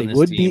do I player think on they this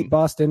would team? beat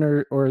Boston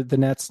or the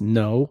Nets?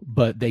 No,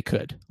 but they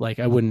could. Like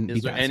I wouldn't. Is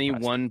be there that any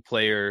surprised. one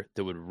player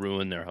that would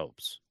ruin their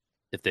hopes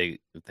if they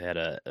had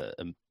a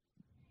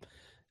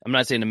I'm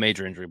not saying a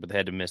major injury, but they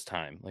had to miss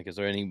time? Like, is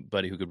there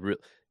anybody who could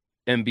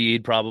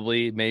Embiid,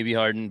 probably, maybe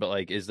Harden, but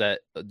like,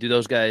 do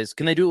those guys,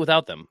 can they do it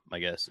without them? I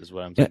guess is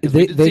what I'm saying.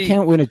 They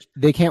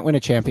can't win a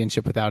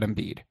championship without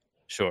Embiid.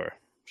 Sure.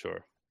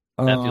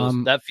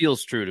 That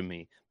feels true to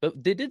me.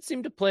 But they did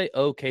seem to play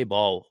okay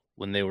ball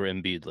when they were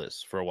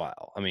Embiidless for a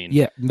while. I mean,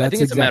 yeah, I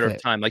think it's a matter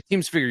of time. Like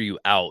teams figure you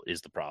out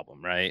is the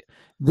problem, right?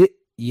 They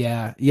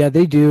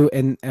do,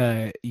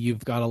 and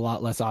you've got a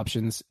lot less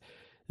options.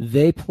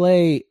 They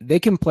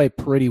can play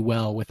pretty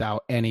well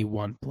without any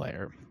one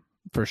player,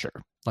 for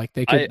sure. Like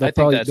they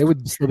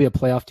would still be a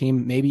playoff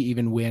team, maybe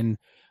even win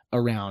a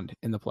round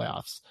in the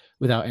playoffs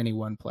without any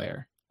one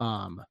player.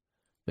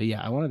 But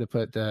yeah, I wanted to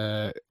put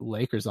the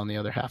Lakers on the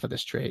other half of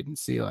this trade and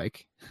see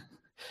like,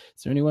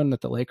 is there anyone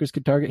that the Lakers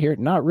could target here?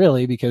 Not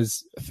really,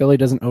 because Philly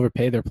doesn't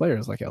overpay their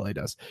players like LA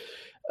does.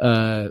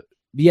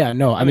 Yeah,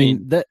 no, I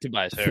mean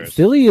Tobias Harris.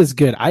 Philly is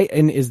good.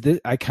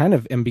 I kind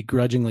of am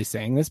begrudgingly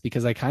saying this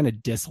because I kind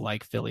of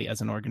dislike Philly as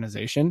an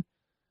organization.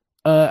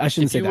 I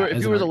shouldn't say that.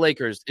 If you were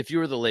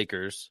the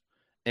Lakers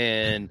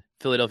and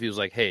Philadelphia was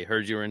like, hey,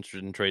 heard you were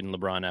interested in trading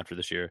LeBron after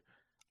this year.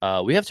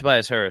 We have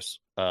Tobias Harris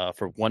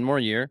for one more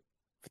year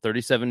for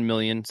 $37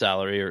 million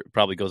salary, or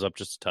probably goes up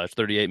just a touch,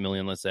 $38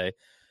 million, let's say.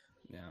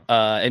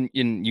 Yeah. And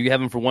you have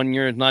him for 1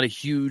 year. It's not a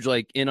huge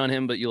like in on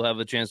him, but you'll have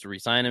the chance to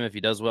re-sign him if he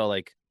does well.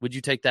 Like, would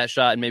you take that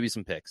shot and maybe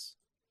some picks?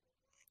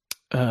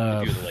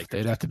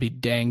 They'd have to be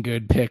dang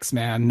good picks,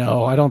 man.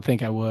 No, I don't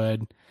think I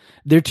would.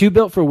 They're too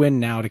built for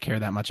win now to care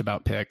that much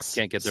about picks.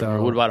 Can't get there.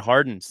 So, what about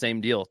Harden? Same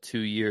deal, 2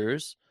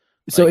 years.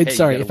 So like,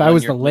 if I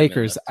was the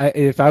Lakers,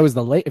 if I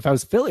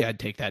was Philly, I'd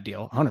take that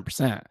deal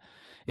 100%.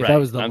 If I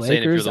was the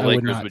Lakers, I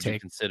would not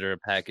take consider a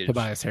package.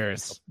 Tobias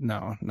Harris.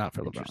 No, not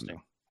for LeBron.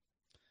 No.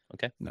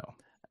 Okay. No.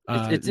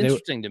 It's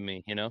interesting to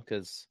me,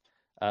 because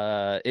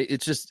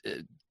it's just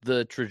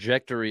the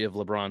trajectory of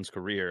LeBron's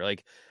career.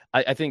 Like,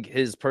 I think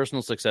his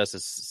personal success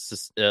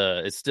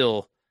is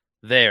still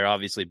there,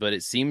 obviously, but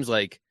it seems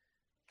like,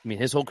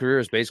 his whole career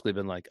has basically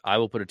been like, I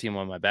will put a team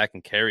on my back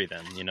and carry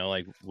them.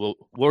 Like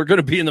we're going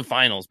to be in the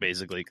finals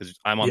basically because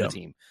I'm on the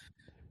team.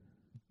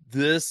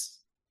 This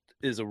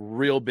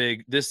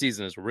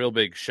season is a real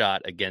big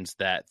shot against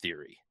that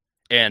theory.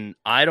 And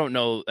I don't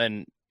know.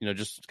 And,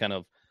 just kind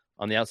of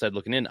on the outside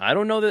looking in, I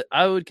don't know that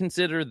I would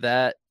consider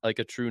that like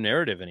a true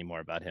narrative anymore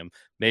about him.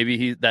 Maybe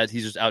he's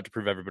just out to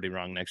prove everybody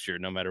wrong next year,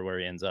 no matter where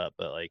he ends up.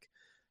 But like,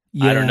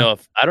 I don't know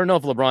if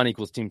LeBron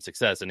equals team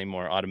success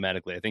anymore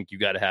automatically. I think you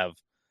got to have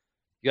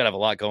a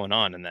lot going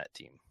on in that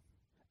team.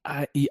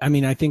 I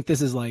think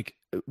this is like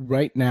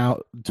right now,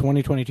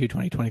 2022,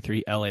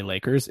 2023 LA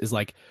Lakers is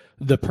like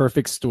the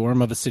perfect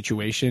storm of a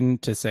situation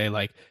to say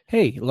like,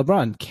 hey,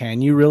 LeBron,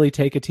 can you really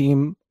take a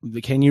team?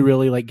 Can you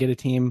really like get a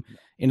team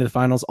into the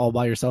finals all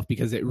by yourself?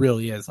 Because it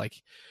really is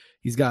like,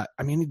 he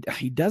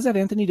does have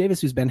Anthony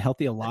Davis, who's been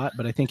healthy a lot,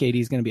 but I think AD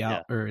is going to be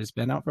out or has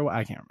been out for a while.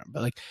 I can't remember,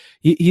 but like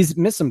he's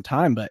missed some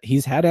time, but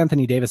he's had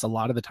Anthony Davis a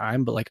lot of the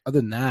time. But like, other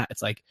than that,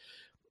 it's like,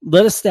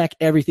 let us stack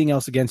everything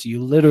else against you.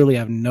 You literally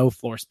have no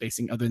floor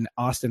spacing other than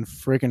Austin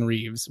freaking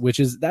Reeves,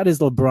 that is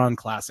LeBron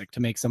classic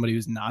to make somebody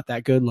who's not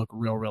that good look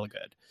real, real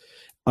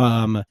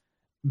good.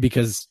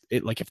 Because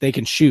if they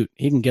can shoot,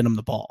 he can get them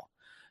the ball.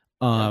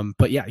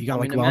 But yeah, you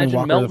got Lonnie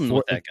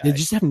Walker. They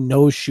just have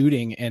no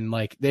shooting, and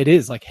like it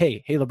is like,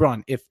 hey,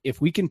 LeBron, if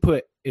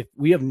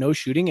we have no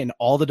shooting and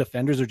all the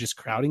defenders are just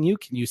crowding you,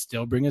 can you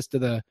still bring us to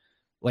the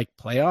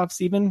playoffs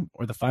even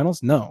or the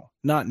finals? No,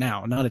 not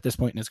now, not at this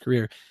point in his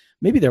career.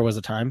 Maybe there was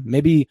a time.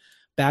 Maybe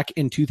back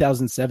in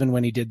 2007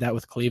 when he did that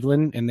with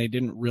Cleveland and they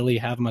didn't really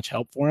have much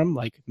help for him.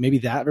 Like maybe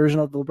that version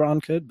of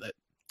LeBron could, but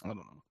I don't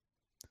know.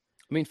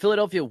 I mean,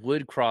 Philadelphia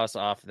would cross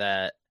off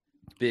that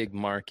big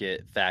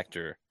market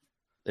factor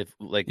if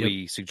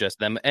we suggest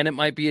them. And it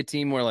might be a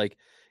team where like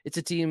it's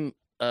a team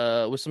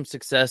with some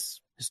success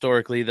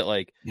historically that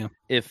like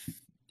if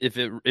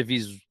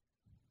he's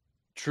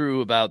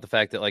true about the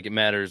fact that like it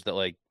matters that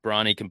like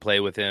Bronny can play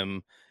with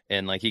him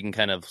and like he can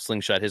kind of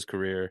slingshot his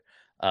career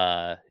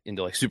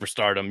into like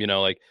superstardom, you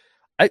know, like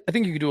I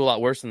think you could do a lot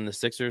worse than the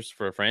Sixers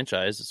for a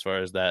franchise as far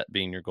as that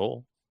being your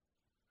goal.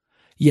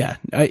 Yeah,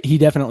 he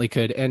definitely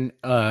could. And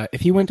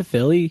if he went to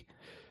Philly,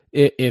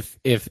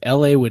 if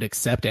LA would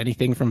accept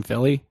anything from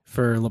Philly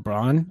for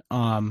LeBron,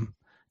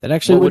 that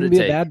actually wouldn't be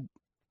a bad.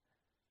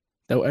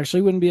 That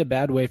actually wouldn't be a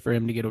bad way for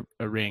him to get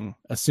a ring,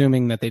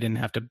 assuming that they didn't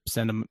have to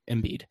send him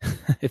Embiid.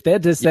 If they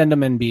had to send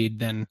him Embiid,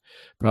 then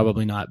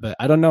probably not. But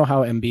I don't know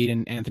how Embiid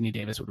and Anthony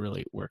Davis would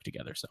really work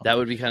together. So that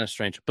would be kind of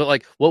strange. But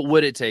like, what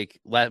would it take?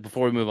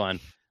 Before we move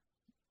on,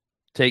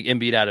 take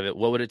Embiid out of it.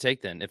 What would it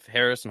take then? If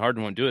Harris and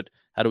Harden won't do it,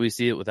 how do we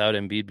see it without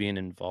Embiid being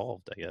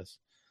involved? I guess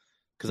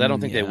because I don't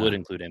think they would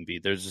include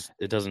Embiid. There's just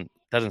it doesn't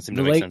seem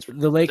to make sense.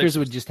 The Lakers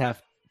would just have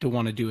to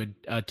want to do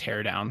a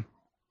tear down.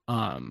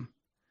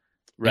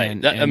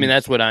 Right. I mean,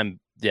 that's what I'm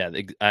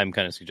kind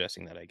of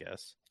suggesting that, I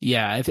guess.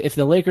 Yeah. If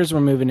the Lakers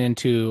were moving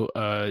into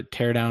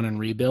tear down and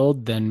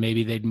rebuild, then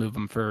maybe they'd move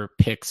them for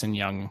picks and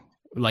young,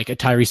 like a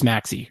Tyrese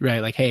Maxey,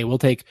 right? Like, hey, we'll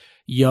take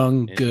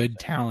young, good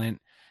talent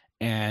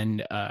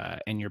and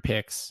your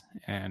picks,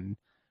 and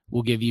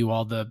we'll give you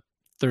all the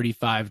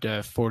 35 to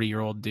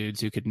 40-year-old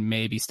dudes who could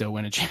maybe still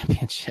win a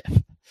championship.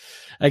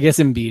 I guess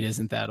Embiid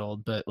isn't that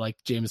old, but like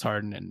James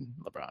Harden and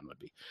LeBron would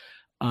be.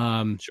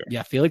 Sure.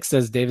 Yeah, Felix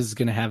says Davis is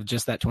going to have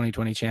just that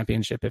 2020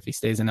 championship if he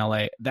stays in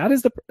LA.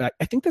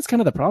 I think that's kind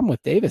of the problem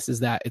with Davis is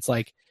that it's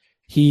like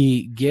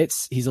he's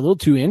a little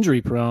too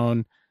injury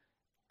prone.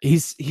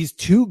 He's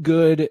too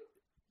good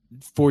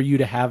for you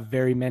to have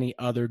very many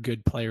other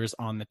good players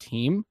on the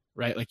team,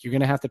 right? Like you're going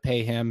to have to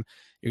pay him.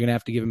 You're going to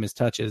have to give him his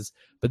touches,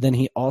 but then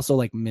he also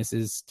like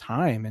misses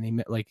time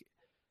and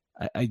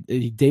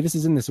Davis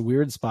is in this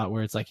weird spot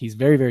where it's like, he's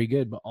very, very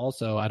good, but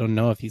also I don't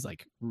know if he's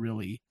like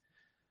really,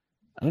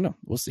 I don't know.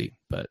 We'll see.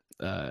 But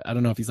I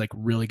don't know if he's like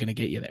really going to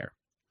get you there.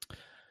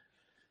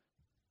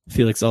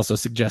 Felix also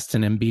suggests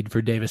an Embiid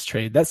for Davis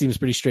trade. That seems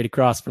pretty straight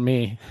across for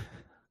me.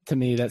 To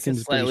me, that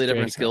seems slightly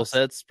different skill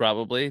sets,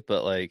 probably,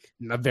 but like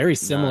very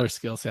similar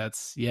skill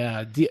sets.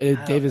 Yeah.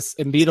 Davis,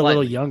 Embiid a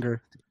little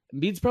younger.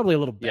 Embiid's probably a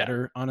little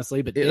better,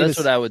 honestly. But Davis,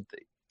 that's what I would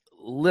think.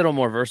 A little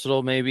more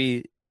versatile,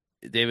 maybe.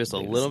 Davis a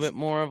little bit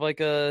more of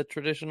like a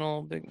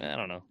traditional big. I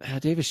don't know.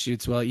 Davis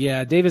shoots well.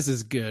 Yeah, Davis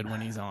is good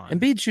when he's on.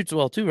 Embiid shoots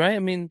well too, right? I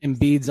mean,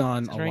 Embiid's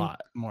on a lot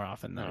more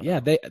often though.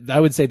 Yeah, I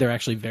would say they're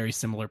actually very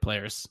similar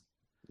players.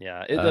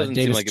 Yeah, it doesn't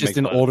Davis seem like it just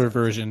an older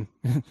version.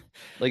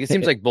 Like it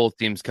seems like both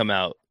teams come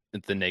out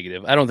at the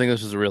negative. I don't think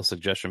this was a real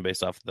suggestion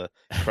based off the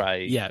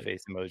cry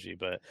face emoji.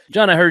 But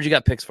John, I heard you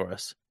got picks for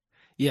us.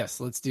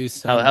 Yes, let's do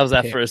some. How's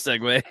that for a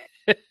segue?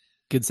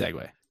 Good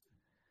segue.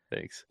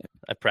 Thanks.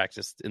 I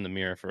practiced in the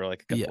mirror for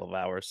like a couple of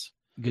hours.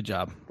 Good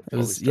job.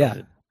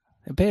 It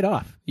paid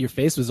off. Your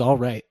face was all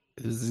right.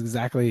 It was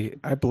exactly,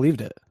 I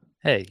believed it.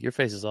 Hey, your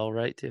face is all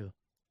right too.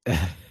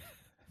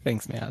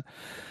 Thanks, man.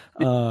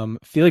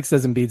 Felix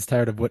says Embiid's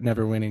tired of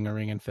never winning a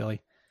ring in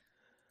Philly.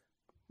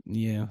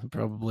 Yeah,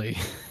 probably.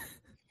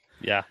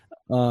 Yeah.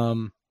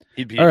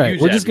 He'd be all a right,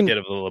 huge advocate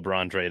of the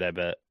LeBron trade, I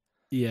bet.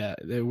 Yeah,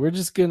 we're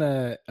just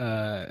gonna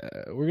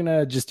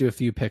just do a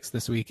few picks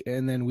this week,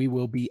 and then we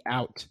will be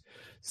out.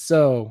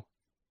 So,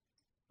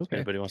 okay.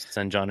 Anybody wants to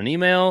send John an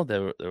email?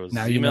 There was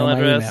now his email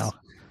address. My email.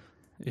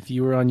 If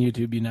you were on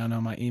YouTube, you now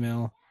know my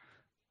email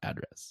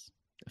address.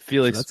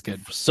 Felix, so that's good.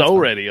 So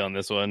ready on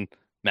this one.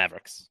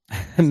 Mavericks.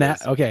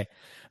 Okay.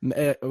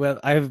 Well,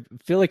 I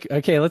feel like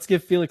let's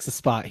give Felix a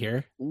spot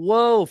here.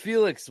 Whoa,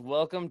 Felix!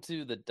 Welcome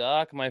to the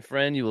dock, my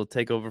friend. You will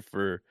take over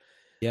for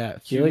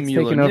Felix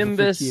taking over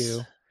for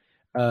Q.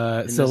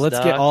 So let's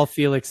get all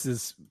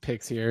Felix's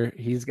picks here.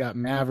 He's got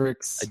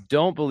Mavericks. I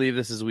don't believe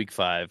this is week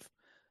 5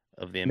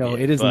 of the NBA. No,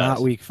 it is not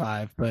week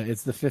 5, but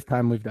it's the 5th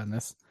time we've done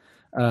this.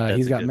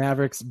 He's got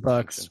Mavericks,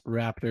 Bucks,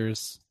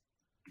 Raptors.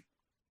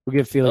 We'll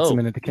give Felix a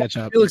minute to catch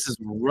up. Felix is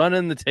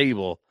running the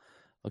table.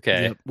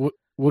 Okay. Yep.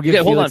 We'll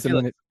give Felix a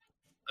minute.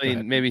 I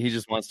mean, maybe he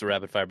just wants to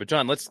rapid fire. But,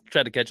 John, let's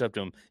try to catch up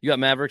to him. You got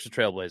Mavericks or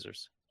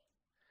Trailblazers?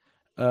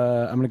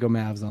 I'm going to go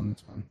Mavs on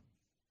this one.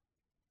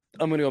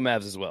 I'm going to go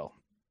Mavs as well.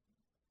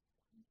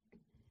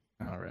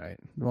 All right.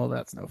 Well,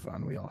 that's no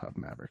fun. We all have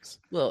Mavericks.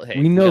 Well, hey,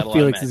 we know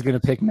Felix is going to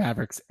pick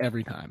Mavericks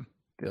every time.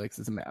 Felix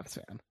is a Mavs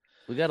fan.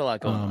 We got a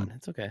lot going on.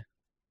 It's okay.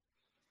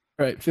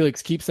 All right,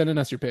 Felix, keep sending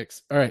us your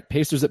picks. All right,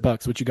 Pacers at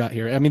Bucks. What you got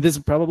here? I mean, the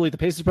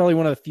Pacers are probably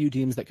one of the few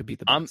teams that could beat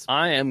the Bucks.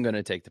 I am going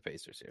to take the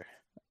Pacers here.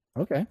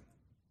 Okay.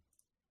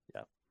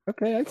 Yeah.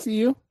 Okay, I see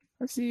you.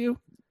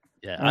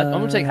 Yeah, I'm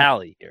going to take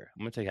Hallie here.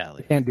 I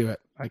can't do it.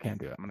 I'm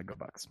going to go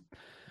Bucks.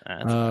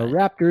 Right.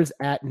 Raptors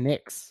at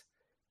Knicks.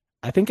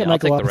 I think I Yeah, might I'll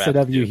go take the opposite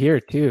Raps, of you too. here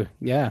too.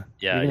 Yeah.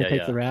 Yeah, You're gonna yeah, take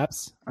yeah. the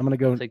Raps. I'm gonna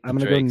go Take the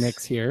Knicks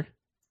Drakes. here.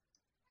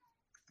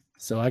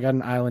 So I got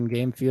an island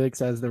game. Felix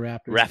has the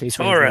Raptors. Casey has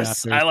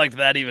Raptorus. the I Raptors. like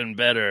that even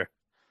better.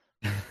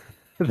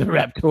 The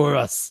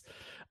Raptorus.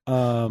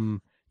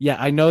 Yeah,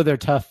 I know they're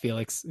tough,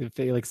 Felix.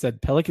 Felix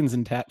said Pelicans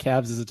and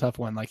Cavs is a tough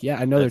one. Like, yeah,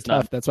 I know That's they're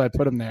not- tough. That's why I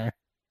put them there.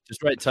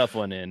 Just write tough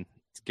one in.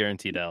 It's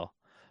guaranteed L.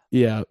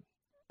 Yeah.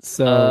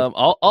 So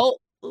I'll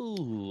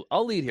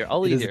lead here.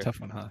 I'll it lead is here. a tough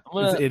one, huh?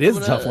 I'm It is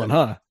a tough one,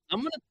 huh? I'm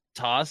gonna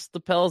toss the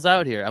Pels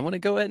out here. I'm gonna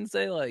go ahead and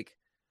say, like,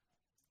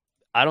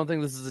 I don't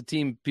think this is a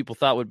team people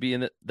thought would be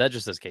in it. That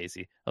just says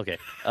Casey. Okay.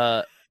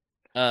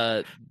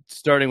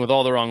 Starting with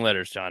all the wrong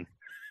letters, John.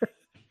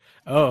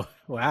 Oh,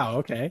 wow.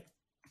 Okay.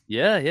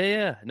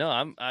 Yeah. No,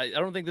 I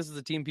don't think this is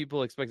a team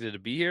people expected to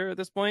be here at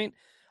this point.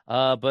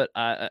 But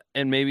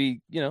and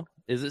maybe,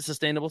 is it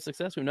sustainable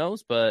success? Who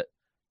knows? But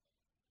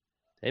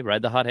hey,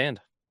 ride the hot hand.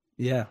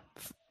 Yeah.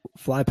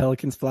 Fly,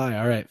 Pelicans, fly.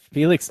 All right.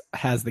 Felix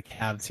has the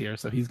Cavs here,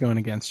 so he's going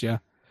against you.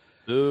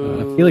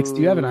 Felix,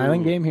 do you have an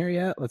island game here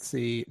yet? Let's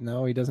see.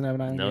 No, he doesn't have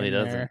an island game. No, he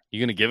doesn't. There. You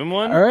gonna give him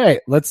one? All right.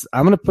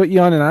 I'm going to put you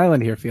on an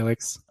island here,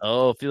 Felix.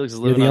 Oh, Felix is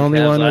You're living the on only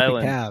Cavs one with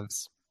Island. the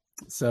Cavs.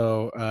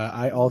 So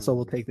I also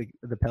will take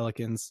the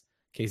Pelicans.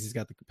 Casey's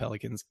got the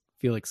Pelicans.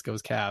 Felix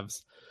goes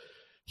Cavs.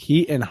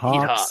 Heat and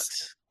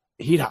Hawks.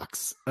 Heat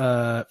Hawks.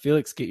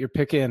 Felix, get your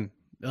pick in.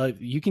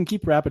 You can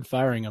keep rapid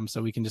firing them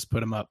so we can just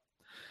put them up.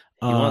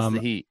 He wants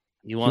the Heat.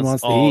 He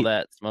wants all heat.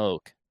 that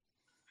smoke.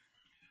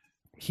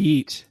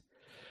 Heat.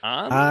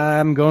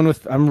 I'm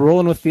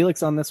rolling with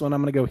Felix on this one.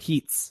 I'm going to go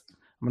Heats.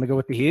 I'm going to go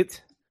with the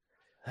Heat.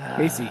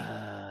 Casey.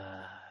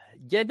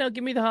 Yeah, no,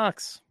 give me the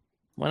Hawks.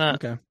 Why not?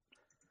 Okay.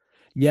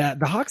 Yeah,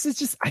 the Hawks is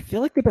just, I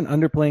feel like they've been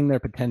underplaying their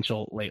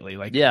potential lately.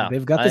 Like, yeah,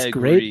 they've got this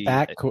great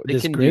backcourt. They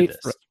can do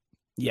this.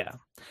 Yeah.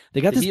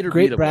 They got this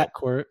great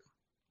backcourt.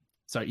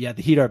 Sorry, yeah,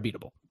 the Heat are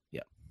beatable.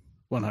 Yeah,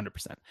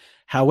 100%.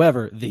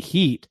 However, the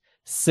Heat,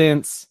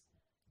 since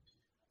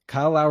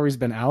Kyle Lowry's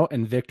been out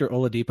and Victor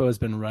Oladipo has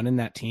been running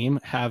that team,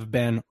 have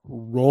been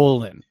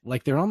rolling.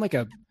 Like, they're on like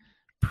a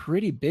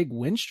pretty big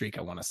win streak,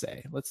 I want to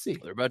say. Let's see.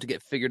 They're about to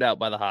get figured out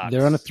by the Hawks.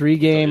 They're on a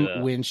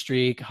 3-game win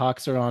streak.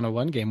 Hawks are on a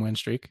 1-game win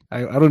streak.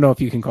 I don't know if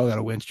you can call that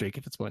a win streak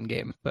if it's 1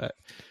 game, but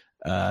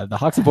the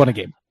Hawks have won a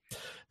game.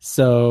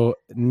 So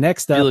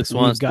next up, Felix we've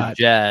wants got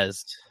the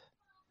Jazz.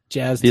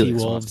 Jazz Felix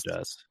T-Wolves. wants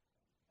Jazz.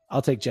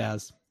 I'll take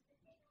Jazz.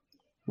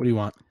 What do you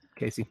want,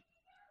 Casey?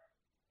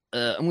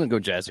 I'm going to go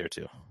Jazz here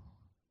too.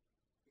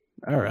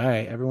 All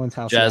right. Everyone's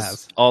house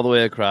Jazz all the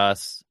way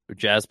across.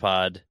 Jazz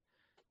pod,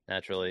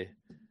 naturally.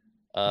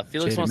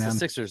 Felix wants the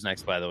Sixers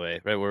next, by the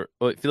way.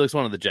 Right? Felix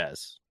wanted the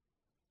Jazz.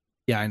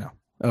 Yeah, I know.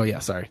 Oh, yeah.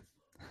 Sorry.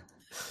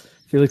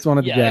 Felix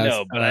wanted the Jazz. Yeah, I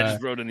know, but I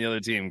just wrote in the other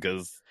team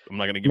because I'm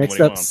not going to give him what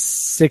he next up, wants.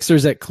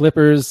 Sixers at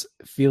Clippers.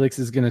 Felix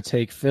is going to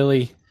take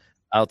Philly.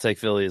 I'll take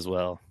Philly as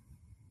well.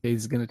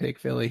 He's going to take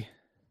Philly.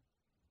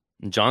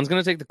 And John's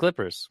going to take the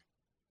Clippers.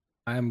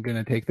 I'm going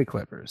to take the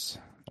Clippers.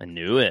 I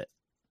knew it.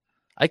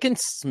 I can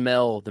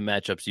smell the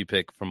matchups you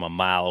pick from a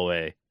mile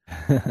away.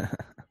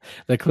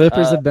 The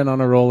Clippers have been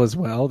on a roll as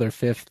well. They're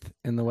 5th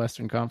in the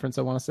Western Conference,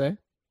 I want to say.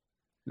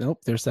 Nope,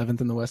 they're 7th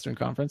in the Western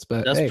Conference.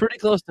 But that's pretty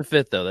close to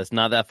 5th, though. That's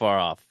not that far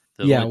off.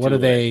 Yeah, what are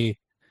they?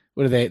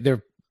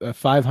 They're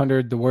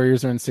 500. The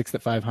Warriors are in 6th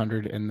at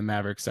 500, and the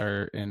Mavericks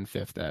are in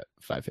 5th at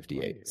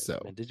 558.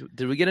 So,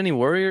 did we get any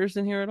Warriors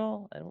in here at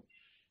all? I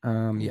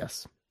don't.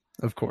 Yes,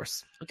 of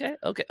course. Okay.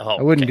 Oh,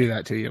 I wouldn't do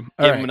that to you.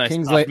 All Give right, them a nice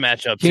Kings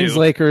matchup. Kings too.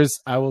 Lakers.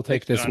 I will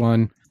take this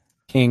one.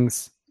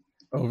 Kings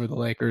over the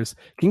Lakers.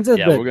 Kings have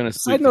we're gonna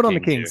side note on the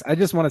Kings. Here. I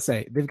just want to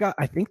say they've got,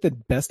 I think, the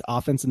best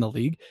offense in the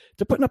league.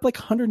 They're putting up like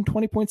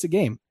 120 points a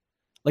game.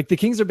 Like, the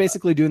Kings are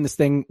basically doing this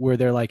thing where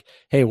they're like,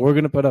 hey, we're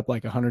going to put up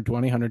like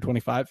 120,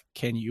 125.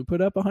 Can you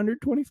put up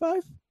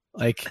 125?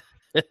 Like,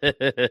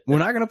 we're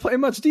not going to play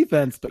much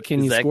defense, but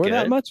can you score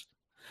that much?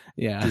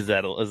 Yeah. Is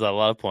that a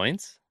lot of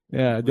points?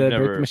 Yeah. We've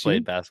never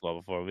played basketball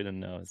before. We didn't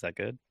know. Is that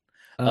good?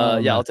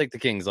 Yeah, I'll take the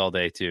Kings all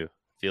day too.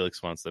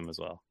 Felix wants them as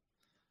well.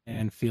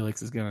 And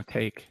Felix is going to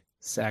take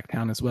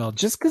Sacktown as well,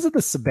 just because of the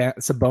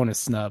Sabonis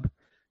snub.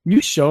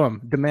 You show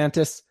him,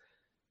 Demantis.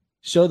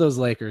 Show those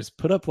Lakers.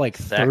 Put up like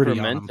 30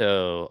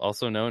 Sacramento,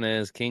 also known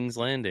as King's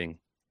Landing.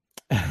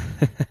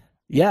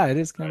 Yeah, it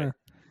is kind of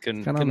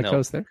on the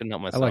coast there. Couldn't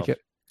help myself. I like it.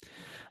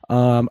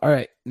 All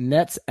right,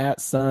 Nets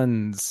at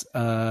Suns.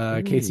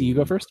 Casey, you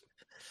go first.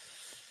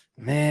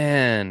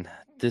 Man,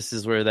 this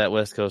is where that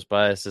West Coast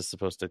bias is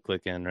supposed to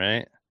click in,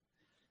 right?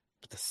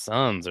 But the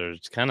Suns are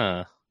kind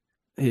of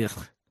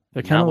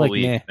they're kind of like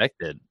we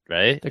expected,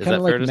 right? They're kind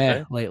of like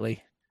meh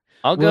lately.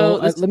 I'll go.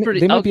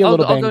 They might be a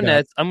little banged I'll go up.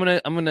 Nets. I'm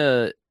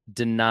gonna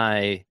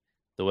deny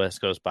the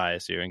West Coast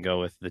bias here and go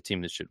with the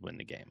team that should win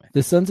the game.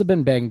 The Suns have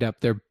been banged up.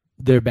 Their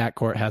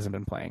backcourt hasn't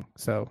been playing,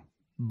 so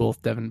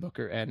both Devin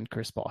Booker and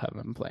Chris Paul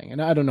haven't been playing,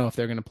 and I don't know if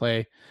they're going to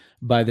play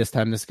by this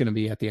time. This is going to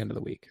be at the end of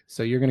the week.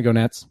 So you're going to go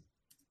Nets.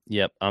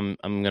 Yep, I'm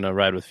gonna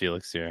ride with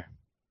Felix here.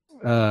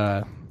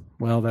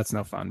 Well, that's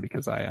no fun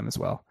because I am as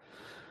well.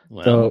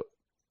 So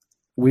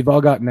we've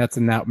all got Nets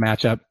in that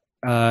matchup.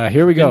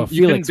 Here we go.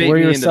 Felix, where are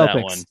your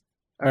Celtics?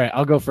 All right,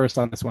 I'll go first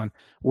on this one.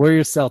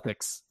 Warriors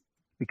Celtics.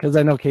 Because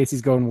I know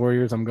Casey's going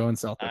Warriors, I'm going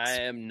Celtics.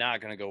 I am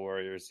not going to go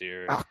Warriors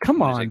here. Oh,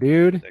 come on,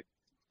 dude.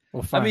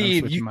 Well, fine, I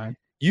mean,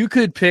 you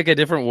could pick a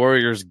different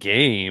Warriors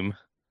game.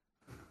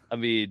 I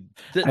mean,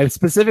 I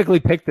specifically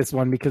picked this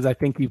one because I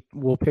think you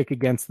will pick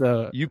against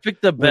you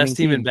picked the best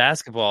team in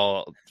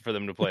basketball for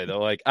them to play, though.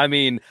 Like, I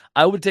mean,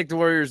 I would take the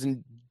Warriors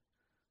and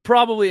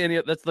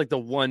probably that's like the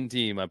one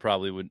team I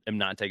probably am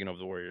not taking over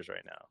the Warriors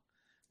right now.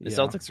 The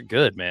Celtics are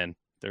good, man.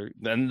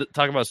 And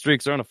talking about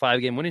streaks, they're on a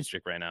 5-game winning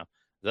streak right now.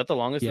 Is that the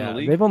longest in the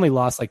league? They've only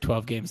lost like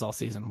 12 games all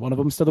season. One of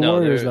them's to the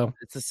Warriors, though.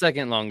 It's the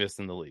second longest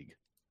in the league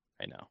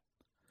right now.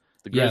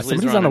 The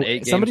Grizzlies are on an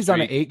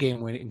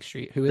 8-game winning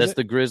streak. Who is That's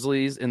the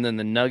Grizzlies, and then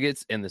the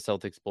Nuggets and the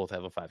Celtics both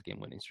have a 5-game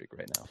winning streak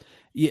right now.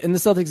 Yeah, and the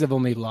Celtics have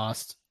only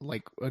lost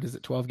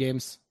 12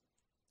 games?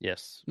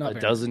 Yes, Not a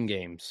dozen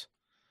games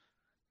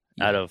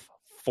out of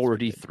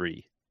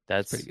 43.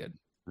 That's pretty good.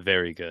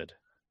 Very good.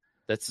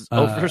 That's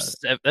over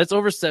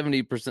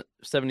 70%,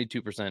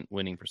 72%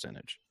 winning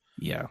percentage.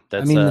 Yeah,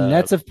 I mean the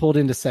Nets have pulled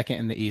into second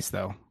in the East,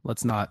 though.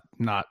 Let's not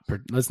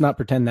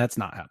pretend that's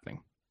not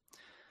happening.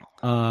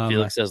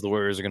 Felix says the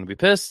Warriors are going to be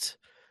pissed.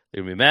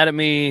 They're going to be mad at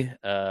me.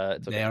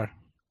 They are.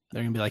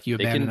 They're going to be like, you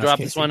they abandoned can drop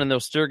us, this one, and they're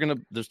still going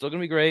to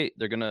be great.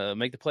 They're going to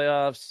make the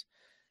playoffs.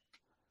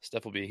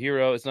 Steph will be a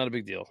hero. It's not a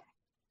big deal.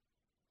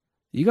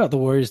 You got the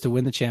Warriors to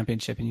win the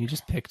championship, and you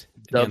just picked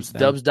Dubs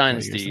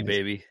Dynasty,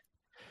 baby.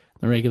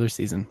 The regular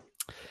season.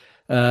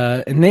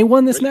 And they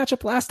won this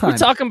matchup last time. We're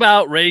talking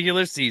about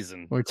regular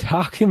season.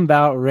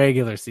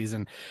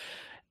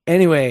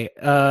 Anyway,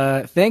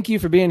 thank you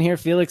for being here,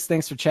 Felix.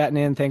 Thanks for chatting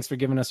in. Thanks for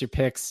giving us your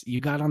picks. You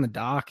got on the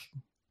dock.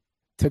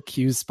 Took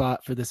Q's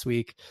spot for this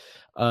week.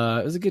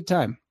 It was a good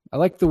time. I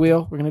like the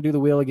wheel. We're going to do the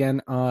wheel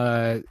again.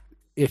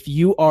 If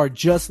you are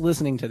just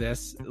listening to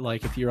this,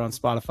 like if you're on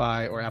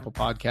Spotify or Apple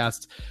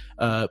Podcasts,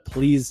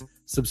 please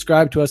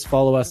subscribe to us,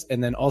 follow us,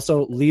 and then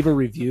also leave a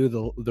review.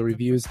 The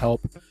reviews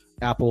help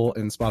Apple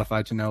and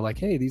Spotify to know, like,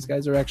 hey, these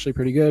guys are actually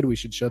pretty good. We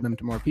should show them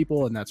to more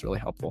people, and that's really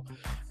helpful.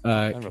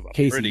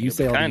 Casey, you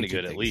say kind of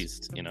good at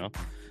least, you know.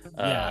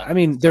 Yeah, I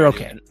mean they're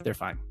okay. They're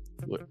fine.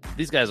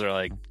 These guys are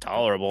like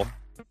tolerable.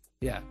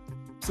 Yeah,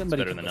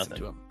 somebody better than nothing.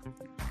 To them.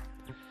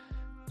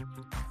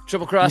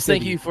 Triple Cross,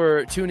 thank you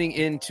for tuning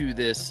into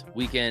this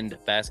weekend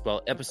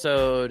basketball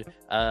episode.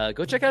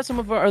 Go check out some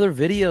of our other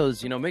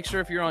videos. You know, make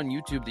sure if you're on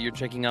YouTube that you're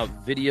checking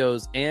out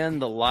videos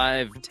and the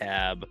live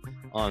tab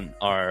on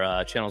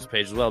our channel's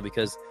page as well,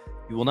 because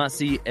you will not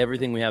see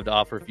everything we have to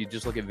offer if you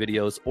just look at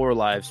videos or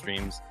live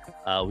streams.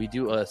 We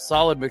do a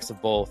solid mix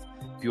of both.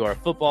 If you are a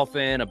football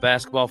fan, a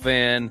basketball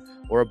fan,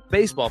 or a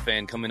baseball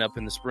fan coming up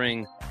in the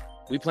spring,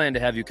 we plan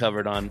to have you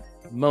covered on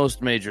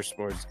most major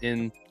sports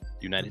in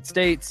United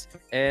States.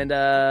 And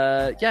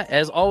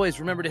as always,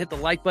 remember to hit the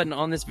like button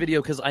on this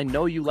video, because I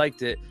know you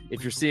liked it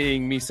if you're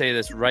seeing me say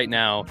this right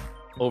now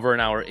over an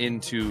hour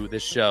into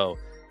this show.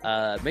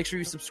 Make sure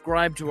you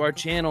subscribe to our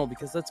channel,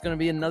 because that's going to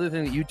be another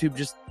thing that YouTube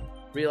just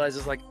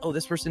realizes, like, oh,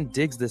 this person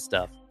digs this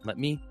stuff. Let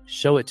me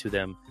show it to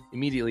them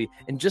immediately.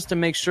 And just to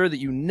make sure that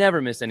you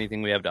never miss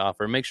anything we have to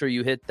offer, make sure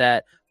you hit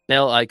that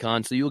bell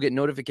icon so you'll get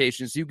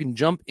notifications, so you can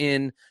jump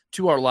in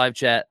to our live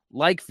chat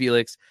like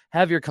Felix,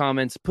 have your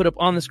comments put up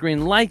on the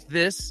screen like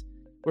this,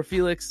 where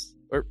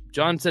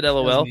John said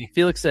LOL,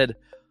 Felix said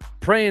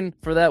praying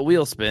for that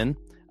wheel spin.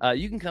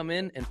 You can come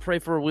in and pray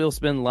for a wheel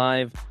spin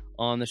live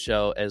on the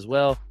show as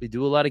well. We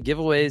do a lot of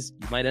giveaways.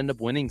 You might end up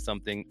winning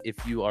something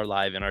if you are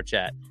live in our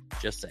chat.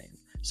 Just saying.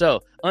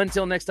 So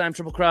until next time,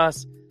 Triple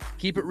Cross,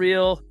 keep it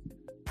real.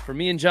 For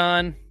me and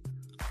John,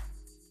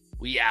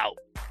 we out.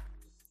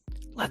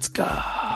 Let's go.